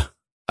header. Yeah.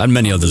 And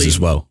many others as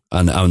well.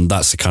 And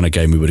that's the kind of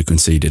game we would have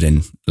conceded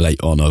in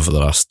late on over the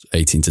last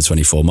 18 to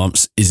 24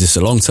 months. Is this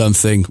a long-term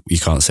thing? You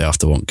can't say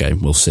after one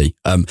game. We'll see.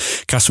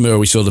 Casemiro,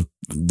 we saw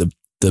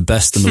the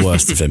best and the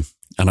worst of him.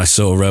 And I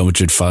saw Real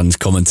Madrid fans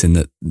commenting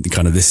that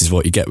kind of this is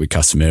what you get with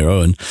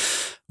Casemiro. And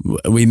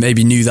we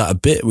maybe knew that a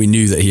bit. We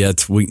knew that he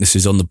had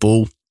weaknesses on the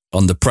ball,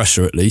 under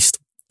pressure at least.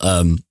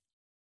 And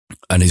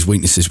his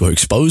weaknesses were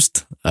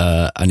exposed,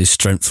 and his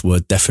strengths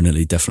were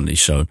definitely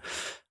shown.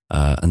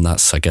 And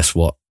that's, I guess,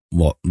 what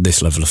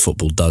this level of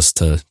football does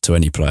to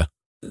any player.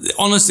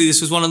 Honestly, this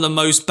was one of the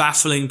most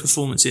baffling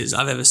performances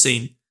I've ever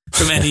seen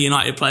from any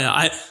United player.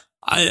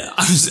 I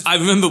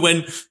remember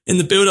when in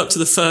the build up to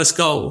the first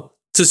goal,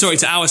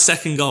 to our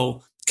second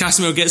goal,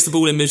 Casemiro gets the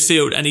ball in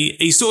midfield and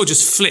he sort of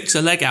just flicks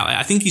a leg out.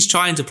 I think he's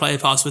trying to play a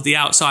pass with the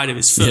outside of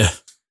his foot. Yeah.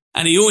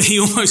 And he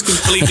almost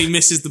completely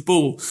misses the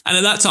ball. And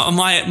at that time,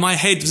 my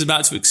head was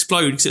about to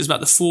explode, because it was about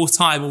the 4th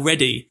time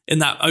already in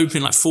that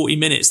opening 40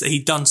 minutes that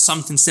he'd done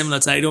something similar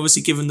to that. He'd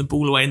obviously given the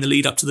ball away in the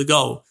lead up to the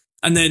goal.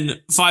 And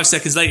then 5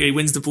 seconds later, he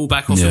wins the ball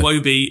back off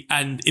Iwobi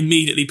and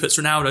immediately puts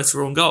Ronaldo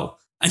through on goal.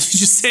 And you're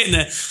just sitting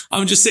there.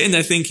 I'm just sitting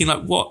there thinking,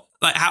 what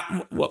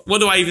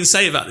do I even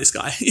say about this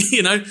guy?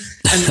 And I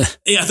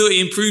thought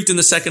he improved in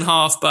the second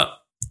half, but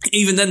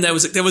even then there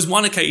was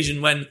one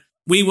occasion when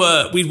we'd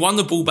won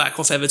the ball back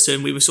off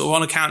Everton. We were sort of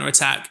on a counter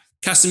attack.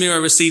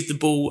 Casemiro received the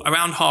ball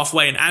around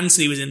halfway, and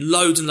Anthony was in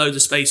loads and loads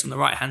of space on the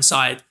right hand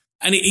side.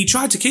 And he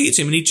tried to kick it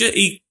to him, and he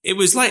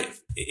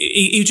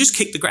just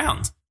kicked the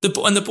ground.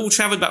 And the ball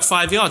travelled about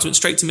 5 yards, went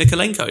straight to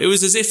Mykolenko. It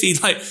was as if he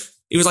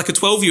was like a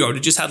 12-year-old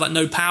who just had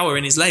no power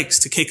in his legs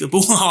to kick the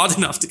ball hard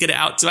enough to get it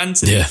out to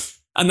Anthony. Yeah.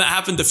 And that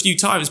happened a few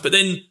times. But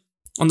then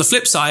on the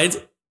flip side,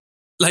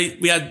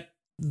 we had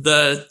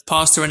the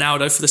pass to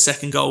Ronaldo for the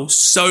second goal.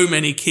 So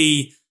many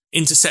key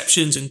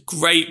interceptions and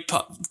great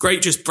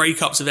just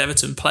breakups of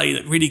Everton play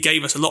that really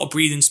gave us a lot of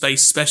breathing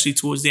space, especially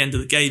towards the end of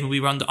the game when we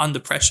were under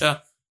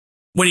pressure.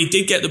 When he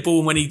did get the ball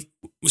and when he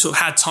sort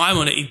of had time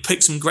on it, he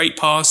picked some great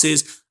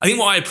passes. I think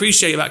what I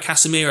appreciate about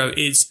Casemiro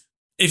is,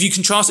 if you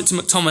contrast it to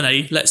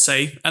McTominay, let's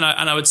say, and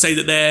I would say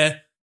that they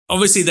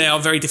are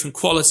very different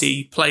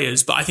quality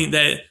players, but I think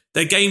their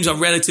games are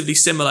relatively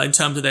similar in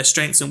terms of their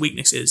strengths and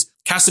weaknesses.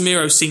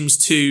 Casemiro seems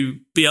to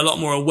be a lot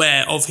more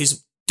aware of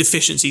his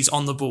deficiencies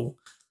on the ball.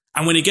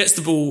 And when he gets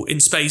the ball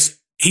in space,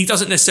 he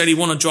doesn't necessarily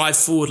want to drive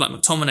forward like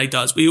McTominay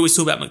does. We always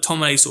talk about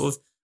McTominay sort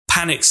of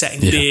panic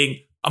setting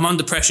being, I'm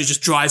under pressure,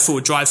 just drive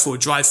forward.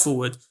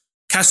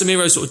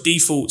 Casemiro's sort of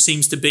default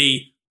seems to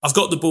be, I've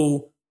got the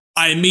ball,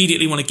 I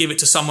immediately want to give it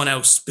to someone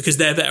else because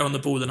they're better on the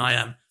ball than I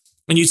am.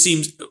 And you'd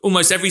see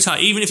almost every time,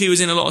 even if he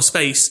was in a lot of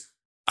space,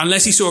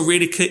 unless he saw a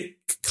really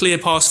clear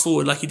pass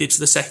forward like he did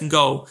for the second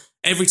goal,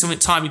 every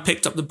time he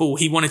picked up the ball,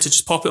 he wanted to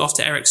just pop it off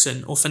to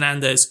Eriksen or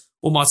Fernandes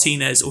or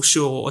Martinez or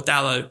Shaw or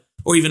Dalot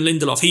or even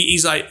Lindelof. He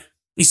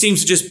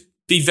seems to just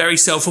be very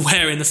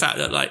self-aware in the fact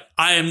that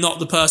I am not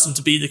the person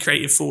to be the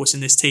creative force in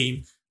this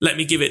team. Let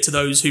me give it to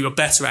those who are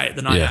better at it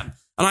than I am.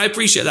 And I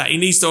appreciate that. He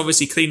needs to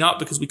obviously clean up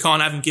because we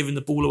can't have him giving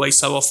the ball away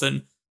so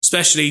often,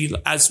 especially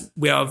as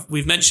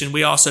we've mentioned,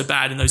 we are so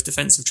bad in those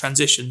defensive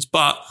transitions.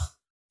 But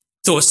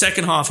for the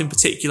second half in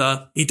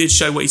particular, he did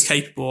show what he's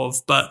capable of,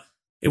 but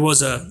it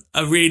was a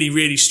really,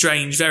 really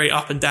strange, very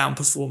up and down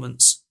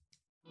performance.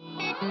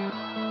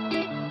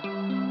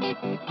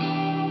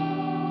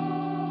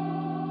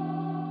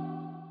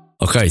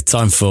 Okay,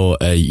 time for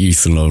a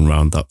youth and loan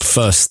roundup.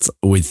 First,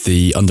 with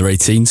the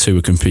under-18s who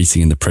were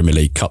competing in the Premier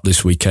League Cup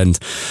this weekend.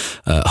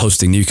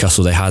 Hosting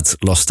Newcastle, they had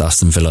lost to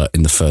Aston Villa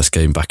in the first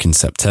game back in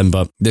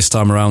September. This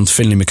time around,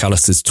 Finlay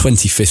McAllister's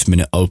 25th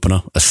minute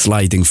opener, a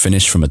sliding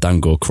finish from a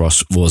Dangor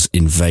cross, was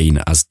in vain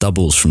as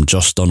doubles from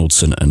Josh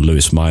Donaldson and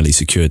Lewis Miley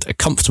secured a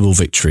comfortable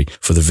victory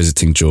for the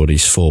visiting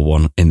Geordies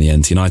 4-1 in the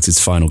end.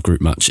 United's final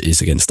group match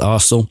is against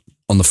Arsenal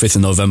on the 5th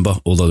of November,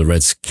 although the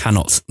Reds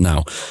cannot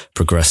now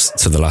progress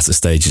to the latter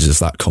stages of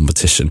that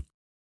competition.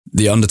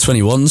 The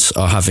under-21s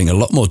are having a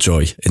lot more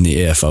joy in the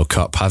EFL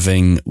Cup,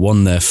 having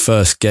won their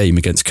first game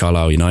against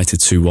Carlisle United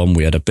 2-1.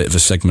 We had a bit of a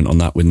segment on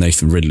that with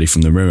Nathan Ridley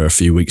from the Mirror a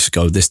few weeks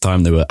ago. This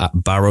time they were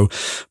at Barrow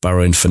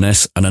in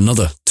finesse, and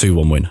another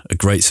 2-1 win. A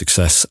great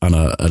success and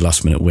a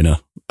last-minute winner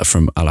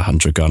from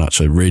Alejandro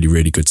Garnacho. Really,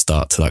 really good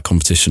start to that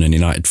competition, and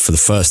United for the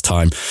first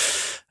time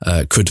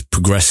could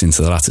progress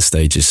into the latter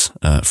stages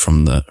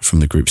from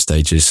the group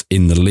stages.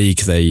 In the league,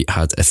 they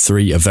had a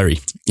very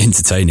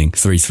entertaining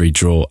 3-3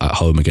 draw at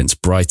home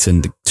against Brighton.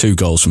 2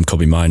 goals from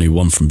Kobe Mainu,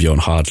 1 from Bjorn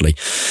Hardley,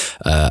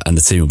 and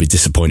the team will be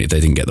disappointed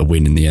they didn't get the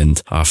win in the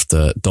end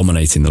after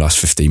dominating the last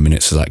 15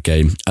 minutes of that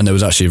game. And there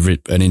was actually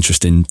an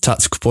interesting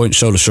tactical point.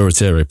 Shola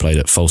Shoretire played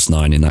at false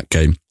 9 in that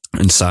game,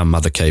 and Sam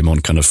Mather came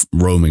on kind of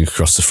roaming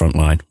across the front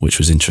line, which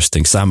was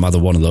interesting. Sam Mather,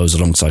 one of those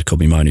alongside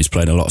Kobe Mine, who's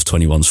playing a lot of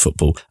 21s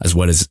football, as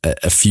well as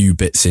a few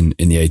bits in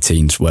the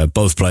 18s, where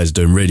both players are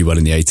doing really well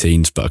in the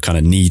 18s, but are kind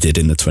of needed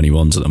in the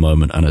 21s at the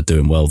moment and are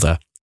doing well there.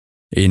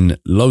 In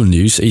loan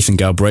news, Ethan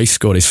Galbraith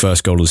scored his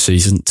first goal of the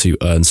season to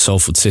earn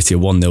Salford City a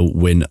 1-0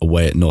 win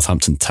away at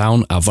Northampton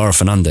Town. Alvaro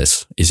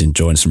Fernandez is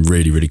enjoying some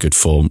really, really good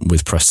form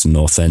with Preston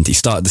North End. He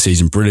started the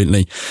season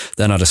brilliantly,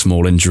 then had a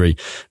small injury.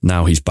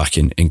 Now he's back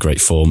in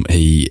great form.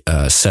 He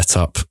set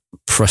up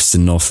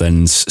Preston North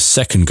End's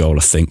second goal,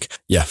 I think.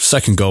 Yeah,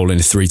 second goal in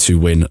a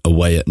 3-2 win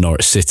away at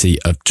Norwich City.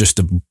 Just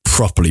a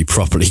properly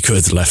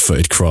good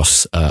left-footed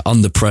cross.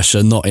 Under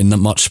pressure, not in that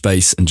much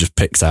space, and just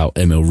picked out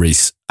Emil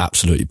Rees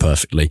absolutely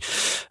perfectly.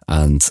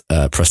 And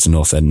Preston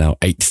North End now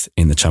 8th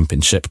in the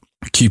Championship.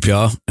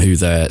 QPR, who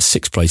they're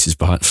 5 places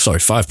behind.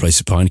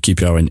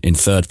 QPR in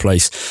 3rd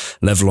place,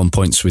 level on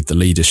points with the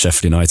leaders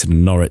Sheffield United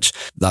and Norwich.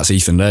 That's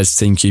Ethan Laird's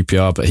team,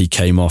 QPR, but he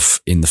came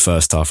off in the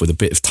first half with a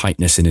bit of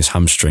tightness in his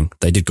hamstring.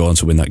 They did go on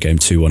to win that game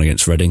 2-1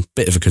 against Reading.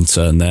 Bit of a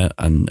concern there,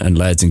 and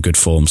Laird's in good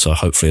form, so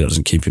hopefully that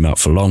doesn't keep him out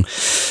for long.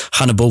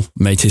 Hannibal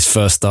made his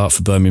first start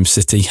for Birmingham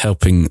City,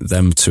 helping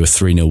them to a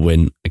 3-0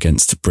 win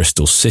against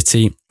Bristol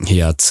City. He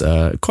had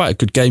quite a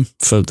good game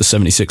for the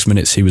 76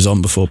 minutes he was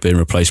on before being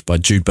replaced by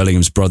Jude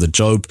Bellingham's brother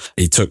Job.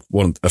 He took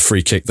a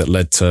free kick that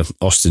led to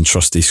Austin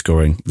Trusty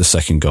scoring the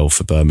second goal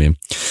for Birmingham.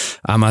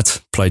 Ahmad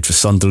played for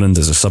Sunderland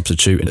as a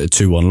substitute in a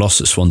 2-1 loss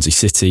at Swansea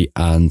City,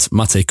 and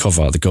Matej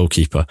Kovar, the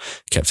goalkeeper,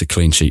 kept a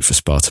clean sheet for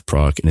Sparta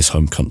Prague in his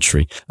home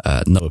country.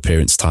 No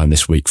appearance time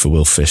this week for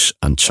Will Fish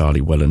and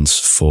Charlie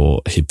Wellens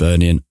for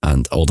Hibernian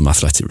and Oldham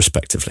Athletic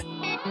respectively.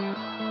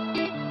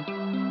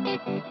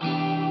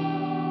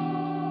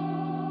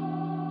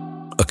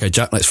 Okay,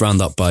 Jack, let's round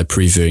up by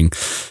previewing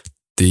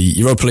the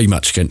Europa League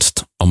match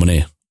against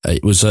Omonia.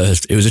 It was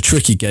a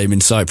tricky game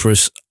in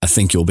Cyprus. I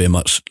think it will be a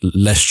much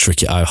less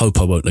tricky. I hope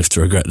I won't live to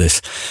regret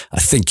this. I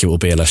think it will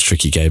be a less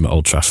tricky game at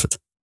Old Trafford.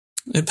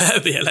 It better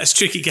be a less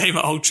tricky game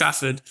at Old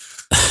Trafford.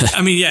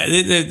 I mean, yeah,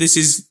 this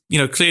is,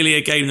 clearly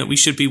a game that we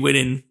should be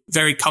winning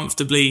very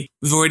comfortably.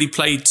 We've already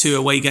played 2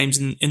 away games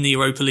in the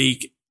Europa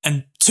League,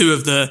 and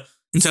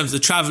in terms of the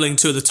travelling,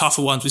 2 of the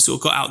tougher ones we sort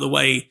of got out of the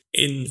way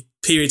in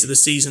periods of the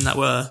season that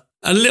were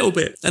a little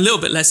bit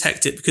less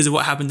hectic because of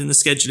what happened in the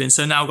scheduling.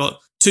 So now I've got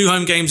 2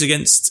 home games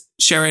against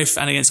Sheriff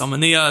and against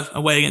Omonia,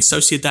 away against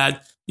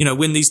Sociedad.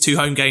 Win these 2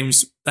 home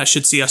games. That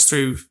should see us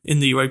through in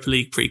the Europa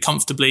League pretty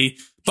comfortably.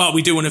 But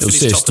we do want to finish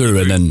top of the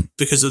group, and then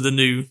because of the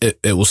new...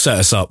 It will set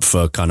us up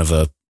for kind of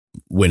a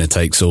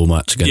winner-takes-all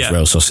match against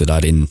Real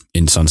Sociedad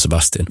in San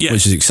Sebastian,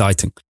 which is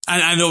exciting.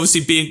 And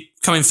obviously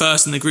coming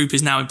first in the group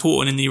is now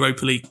important in the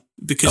Europa League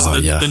because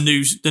of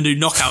the new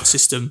knockout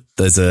system.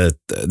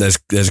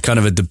 There's kind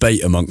of a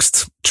debate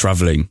amongst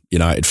travelling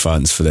United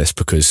fans for this,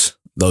 because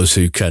those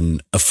who can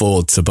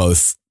afford to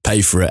both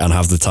pay for it and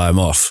have the time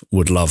off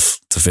would love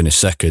to finish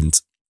second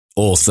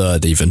or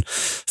third even.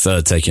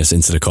 Third taking us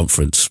into the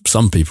conference.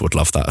 Some people would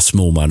love that, a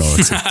small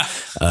minority.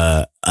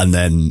 And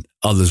then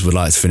others would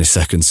like to finish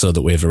second so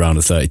that we have a round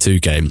of 32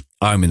 game.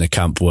 I'm in the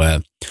camp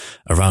where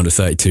a round of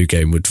 32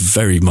 game would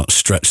very much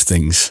stretch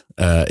things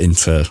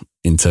into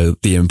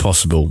the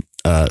impossible.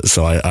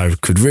 So I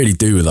could really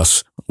do with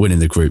us winning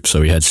the group,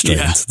 so we head straight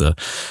into the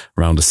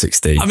round of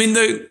 16. I mean,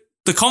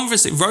 the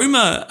conference league,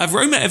 have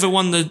Roma ever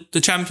won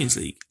the Champions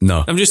League?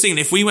 No. I'm just thinking,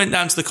 if we went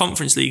down to the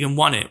Conference League and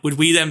won it, would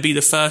we then be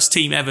the first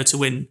team ever to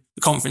win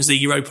the Conference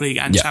League, Europa League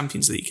and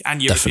Champions League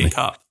and European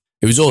Cup?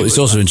 It's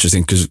also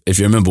interesting because if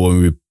you remember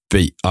when we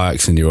beat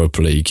Ajax in the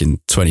Europa League in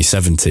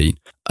 2017,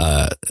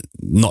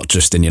 not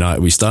just in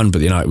United We Stand, but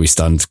the United We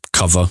Stand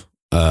cover,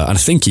 and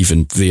I think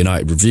even the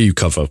United Review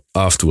cover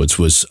afterwards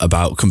was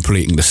about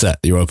completing the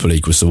set. The Europa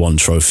League was the one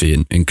trophy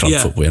in club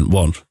football we hadn't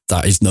won.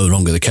 That is no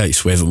longer the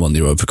case. We haven't won the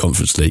Europa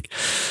Conference League.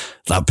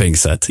 That being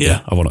said,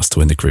 I want us to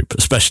win the group,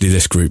 especially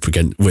this group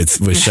again with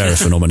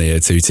Sheriff and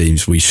Omonia, 2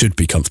 teams we should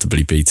be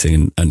comfortably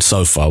beating, and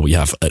so far we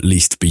have at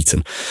least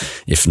beaten,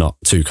 if not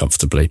too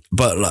comfortably.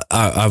 But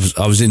I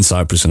was in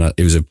Cyprus, and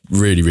it was a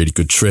really, really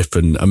good trip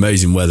and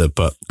amazing weather.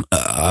 But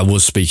I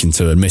was speaking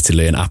to,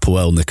 admittedly, an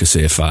Apoel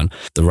Nicosia fan,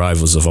 the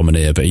rivals of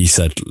Omonia, but he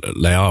said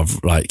they are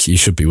you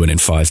should be winning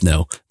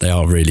 5-0. They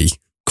are really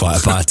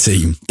quite a bad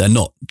team. They're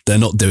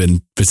not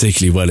doing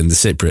particularly well in the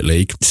Cypriot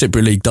League.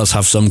 Cypriot League does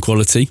have some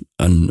quality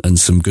and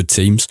some good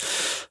teams.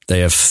 They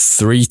have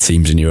 3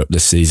 teams in Europe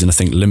this season. I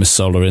think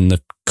Limassol are in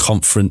the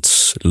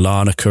conference,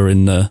 Larnaca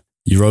in the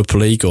Europa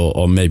League,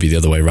 or maybe the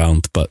other way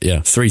around. But yeah,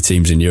 3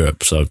 teams in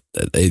Europe. So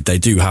they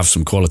do have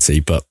some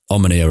quality, but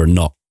Omonia are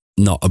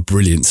not a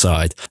brilliant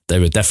side. They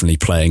were definitely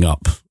playing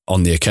up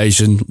on the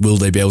occasion. Will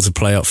they be able to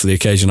play up for the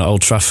occasion at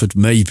Old Trafford?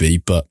 Maybe,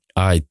 but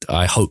I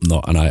hope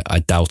not, and I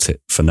doubt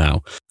it for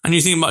now. And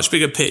you think a much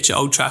bigger pitch at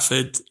Old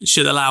Trafford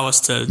should allow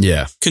us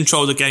to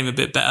control the game a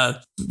bit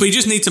better. We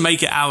just need to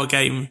make it our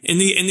game. In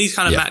these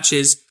kind of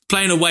matches,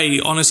 playing away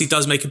honestly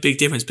does make a big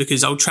difference,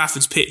 because Old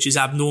Trafford's pitch is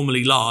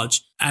abnormally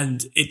large,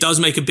 and it does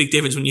make a big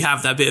difference when you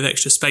have that bit of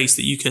extra space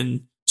that you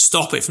can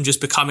stop it from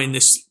just becoming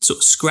this sort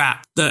of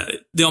scrap that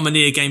the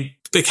Omonia game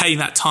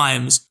became at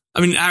times. I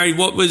mean, Harry,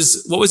 what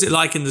was it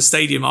like in the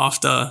stadium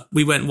after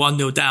we went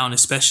 1-0 down,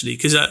 especially?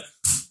 Because,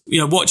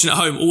 watching at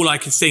home, all I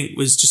could think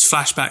was just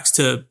flashbacks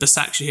to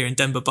Basaksehir and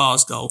Demba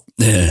Ba's goal.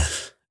 Yeah.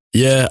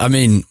 Yeah, I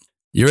mean,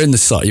 you're in the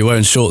sun, you're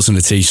wearing shorts and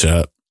a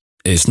t-shirt.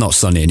 It's not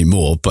sunny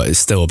anymore, but it's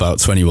still about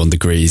 21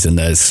 degrees and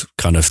there's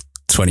kind of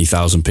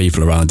 20,000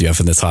 people around you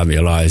having the time of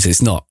your lives.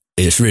 It's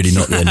really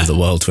not the end of the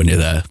world when you're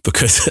there,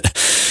 because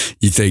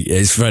you think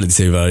it's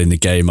relatively early in the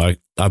game. I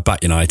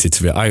back United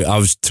to be. I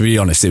was, to be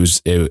honest,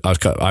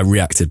 I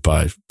reacted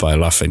by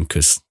laughing,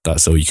 because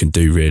that's all you can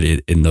do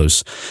really in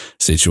those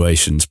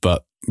situations.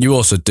 But you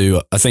also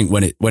do, I think,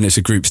 when it's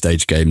a group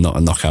stage game, not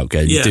a knockout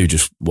game, you do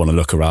just want to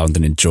look around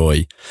and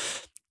enjoy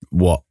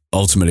what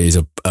ultimately is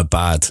a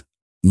bad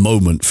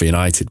moment for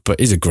United, but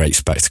is a great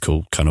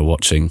spectacle, kind of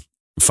watching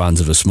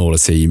fans of a smaller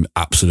team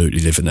absolutely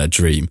living their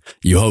dream.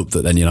 You hope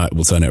that then United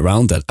will turn it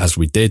around, as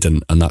we did,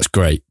 and that's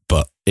great.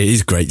 But it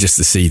is great just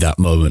to see that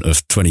moment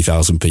of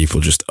 20,000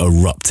 people just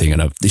erupting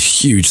and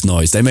this huge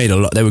noise. They made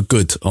they were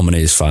good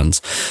Omonia's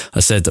fans. I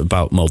said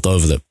about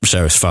Moldova that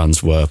Sheriff's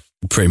fans were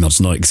pretty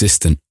much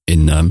non-existent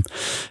in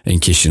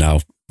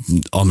Chisinau.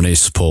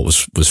 Omonia's support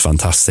was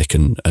fantastic,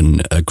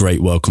 and a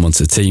great welcome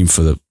onto the team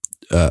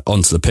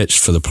onto the pitch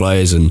for the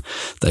players, and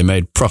they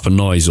made proper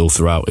noise all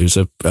throughout. It was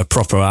a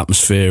proper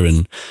atmosphere,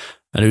 and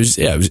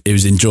it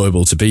was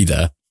enjoyable to be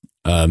there.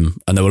 And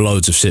there were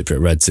loads of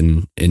Cypriot Reds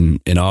in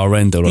our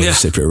end. There were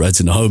loads of Cypriot Reds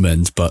in the home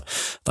end, but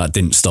that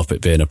didn't stop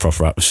it being a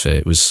proper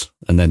atmosphere.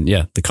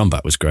 The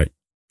comeback was great.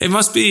 It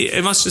must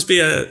just be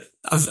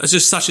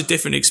just such a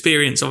different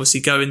experience,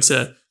 obviously, going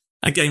to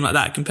a game like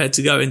that compared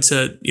to going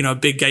to, a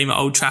big game at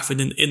Old Trafford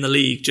in the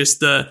league.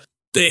 Just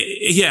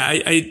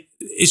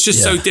it's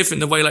just so different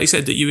the way, like you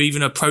said, that you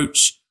even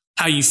approach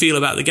how you feel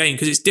about the game,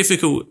 because it's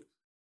difficult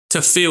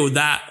to feel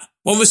that.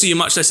 Obviously, you're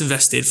much less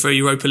invested for a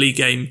Europa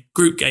League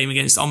group game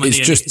against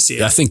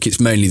Omonia. I think it's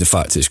mainly the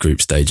fact it's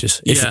group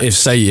stages.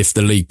 If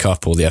the League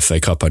Cup or the FA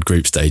Cup had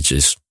group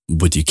stages,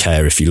 would you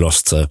care if you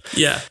lost to?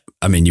 Yeah.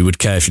 I mean, you would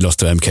care if you lost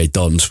to MK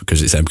Dons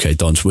because it's MK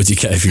Dons. Would you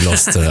care if you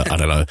lost to, I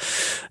don't know,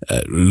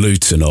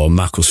 Luton or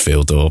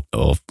Macclesfield or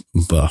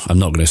I'm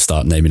not going to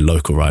start naming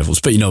local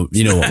rivals, but you know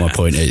what my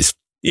point is.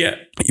 Yeah.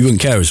 You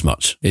wouldn't care as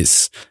much.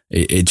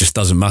 It just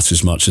doesn't matter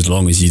as much as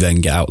long as you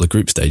then get out the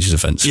group stages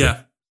eventually.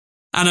 Yeah.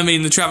 And I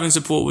mean, the travelling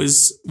support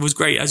was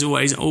great as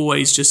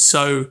always just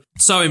so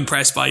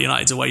impressed by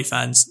United's away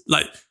fans.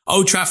 Like,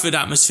 Old Trafford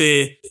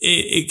atmosphere,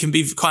 it can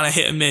be kind of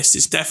hit and miss.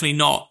 It's definitely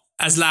not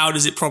as loud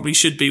as it probably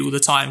should be all the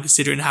time,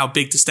 considering how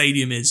big the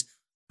stadium is.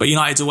 But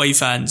United's away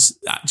fans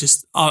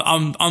just are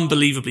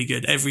unbelievably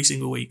good every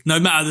single week, no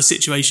matter the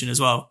situation as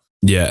well.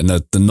 Yeah, and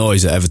the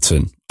noise at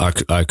Everton, I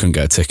couldn't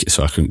get a ticket,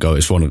 so I couldn't go.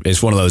 It's one of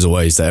those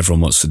aways that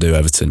everyone wants to do,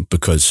 Everton,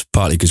 because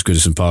partly because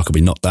Goodison Park will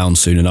be knocked down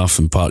soon enough,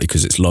 and partly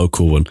because it's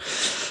local, and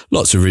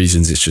lots of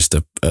reasons. It's just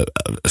a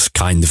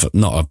kind of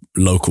not a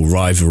local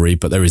rivalry,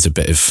 but there is a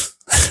bit of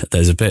aggro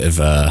it's a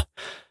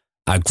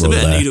bit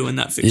there. Of needle in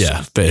that fixture.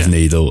 Yeah, bit of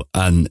needle,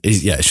 and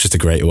it's just a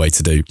great way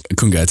to do. I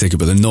couldn't get a ticket,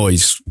 but the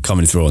noise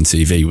coming through on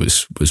TV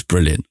was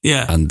brilliant.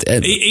 Yeah, and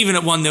even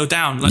at 1-0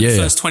 down, the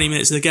first 20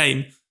 minutes of the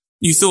game,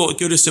 you thought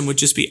Goodison would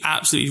just be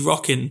absolutely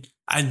rocking.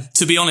 And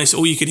to be honest,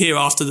 all you could hear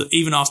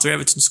even after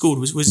Everton scored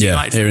was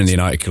United. Hearing the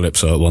United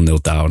Calypso at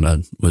 1-0 down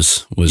and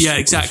was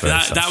exactly.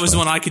 That was the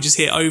one I could just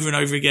hear over and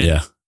over again.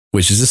 Yeah,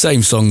 which is the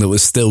same song that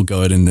was still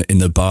going in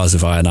the bars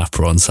of Iron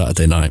Apple on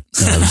Saturday night.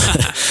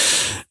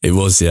 It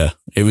was a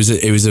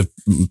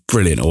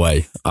brilliant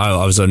away.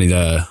 I was only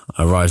there.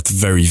 I arrived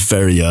very,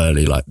 very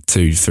early, like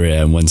 2-3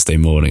 a.m. Wednesday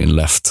morning, and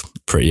left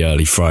pretty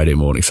early Friday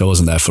morning. So I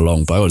wasn't there for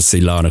long, but I went to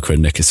see Larnaca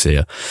and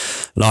Nicosia.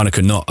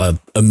 Larnaca, not an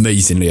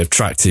amazingly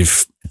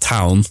attractive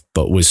town,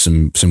 but with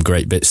some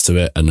great bits to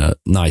it, and a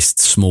nice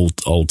small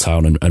old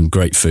town and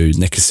great food.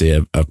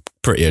 Nicosia, a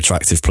pretty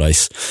attractive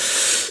place.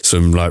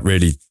 Some like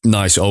really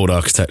nice old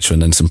architecture,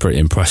 and then some pretty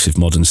impressive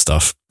modern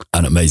stuff,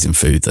 and amazing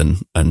food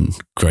and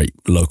great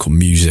local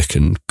music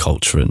and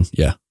culture, and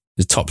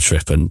the top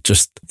trip. And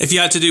just, if you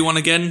had to do one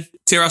again,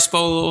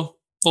 Tiraspol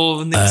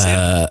or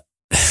Nicosia?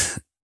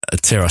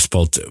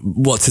 Tiraspol.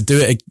 What, to do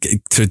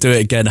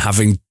it again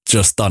having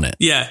just done it?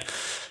 Yeah.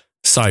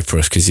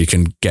 Cyprus because you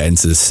can get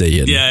into the sea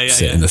and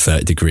sit in the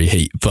 30-degree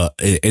heat. But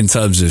in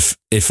terms of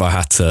if I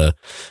had to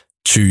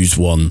choose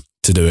one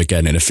to do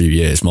again in a few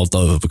years,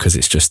 Moldova, because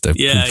it's just a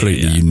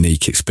completely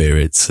unique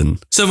experience.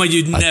 And somewhere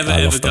you'd never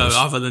ever go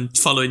other than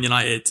following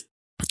United.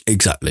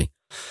 Exactly.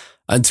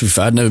 And to be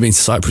fair, I'd never been to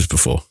Cyprus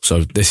before.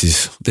 So this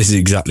is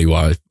exactly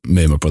why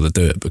me and my brother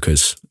do it,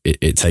 because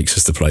it takes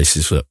us to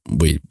places that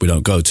we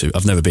don't go to.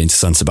 I've never been to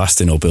San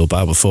Sebastian or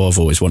Bilbao before. I've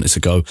always wanted to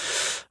go.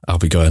 I'll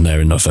be going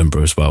there in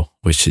November as well,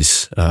 which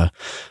is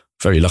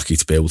very lucky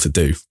to be able to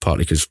do,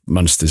 partly because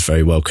Manchester's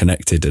very well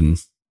connected, and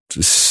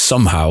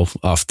somehow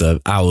after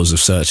hours of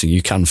searching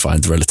you can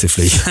find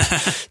relatively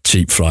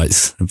cheap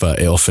flights, but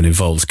it often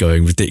involves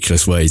going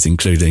ridiculous ways,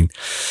 including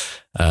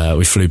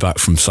we flew back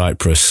from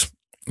Cyprus.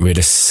 We had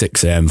a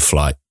 6 a.m.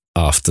 flight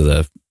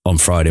on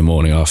Friday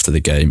morning after the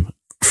game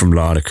from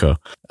Larnaca,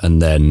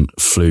 and then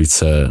flew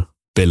to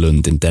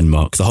Billund in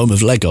Denmark, the home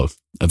of Lego,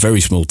 a very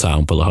small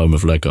town, but the home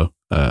of Lego,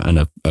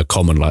 and a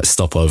common like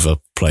stopover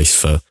place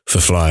for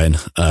flying,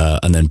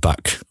 and then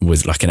back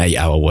with like an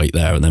 8-hour wait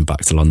there, and then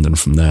back to London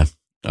from there.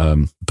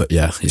 But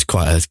yeah, it's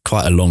quite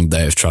a long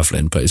day of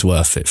travelling, but it's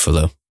worth it for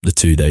the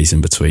 2 days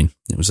in between.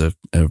 It was a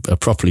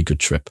properly good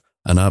trip.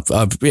 And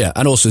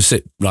and also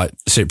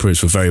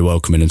Cypriots were very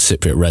welcoming, and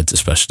Cypriot Reds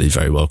especially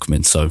very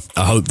welcoming. So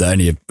I hope that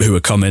any who are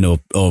coming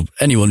or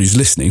anyone who's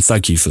listening,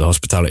 thank you for the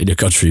hospitality in your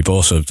country. But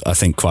also, I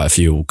think quite a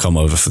few will come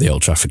over for the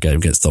Old Trafford game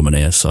against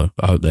Dominia. So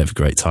I hope they have a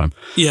great time.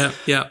 Yeah.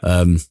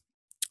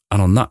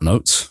 And on that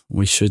note,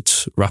 we should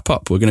wrap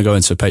up. We're going to go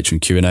into a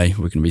Patreon Q&A.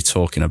 We're going to be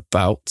talking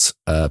about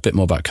a bit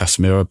more about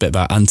Casemiro, a bit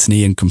about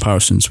Anthony in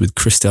comparisons with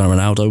Cristiano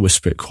Ronaldo.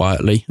 Whisper it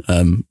quietly.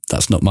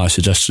 That's not my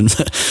suggestion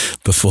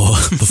before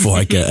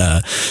I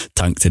get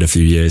tanked in a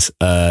few years.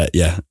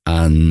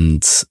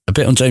 And a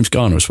bit on James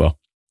Garner as well,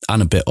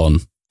 and a bit on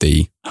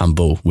the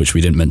handball, which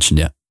we didn't mention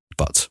yet,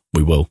 but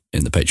we will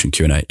in the Patreon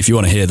Q&A. If you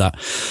want to hear that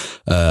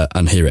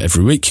and hear it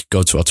every week,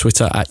 go to our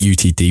Twitter at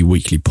UTD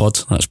Weekly Pod.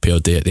 That's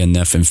POD at the end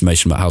there for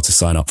information about how to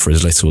sign up for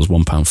as little as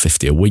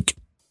 £1.50 a week.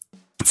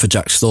 For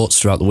Jack's thoughts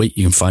throughout the week,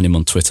 you can find him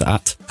on Twitter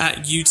at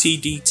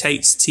UTD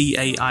Tates,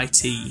 Tait.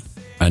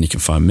 And you can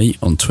find me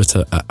on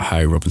Twitter at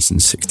Harry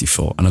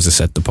Robinson64. And as I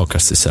said, the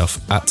podcast itself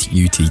at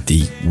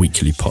UTD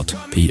Weekly Pod,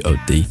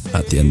 POD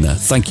at the end there.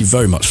 Thank you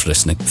very much for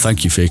listening.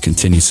 Thank you for your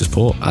continued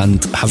support,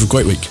 and have a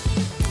great week.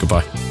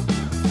 Goodbye.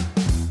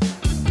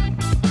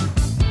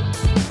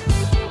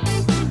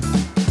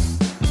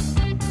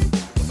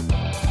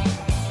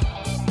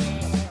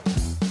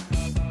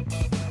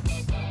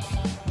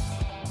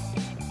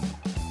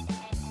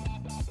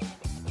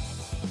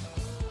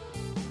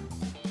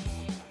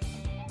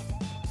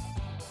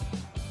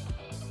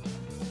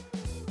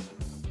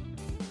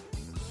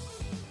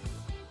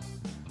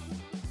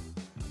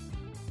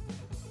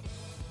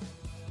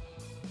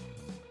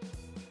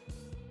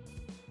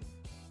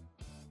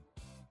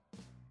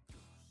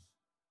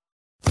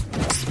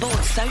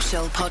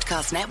 Social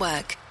Podcast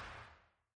Network.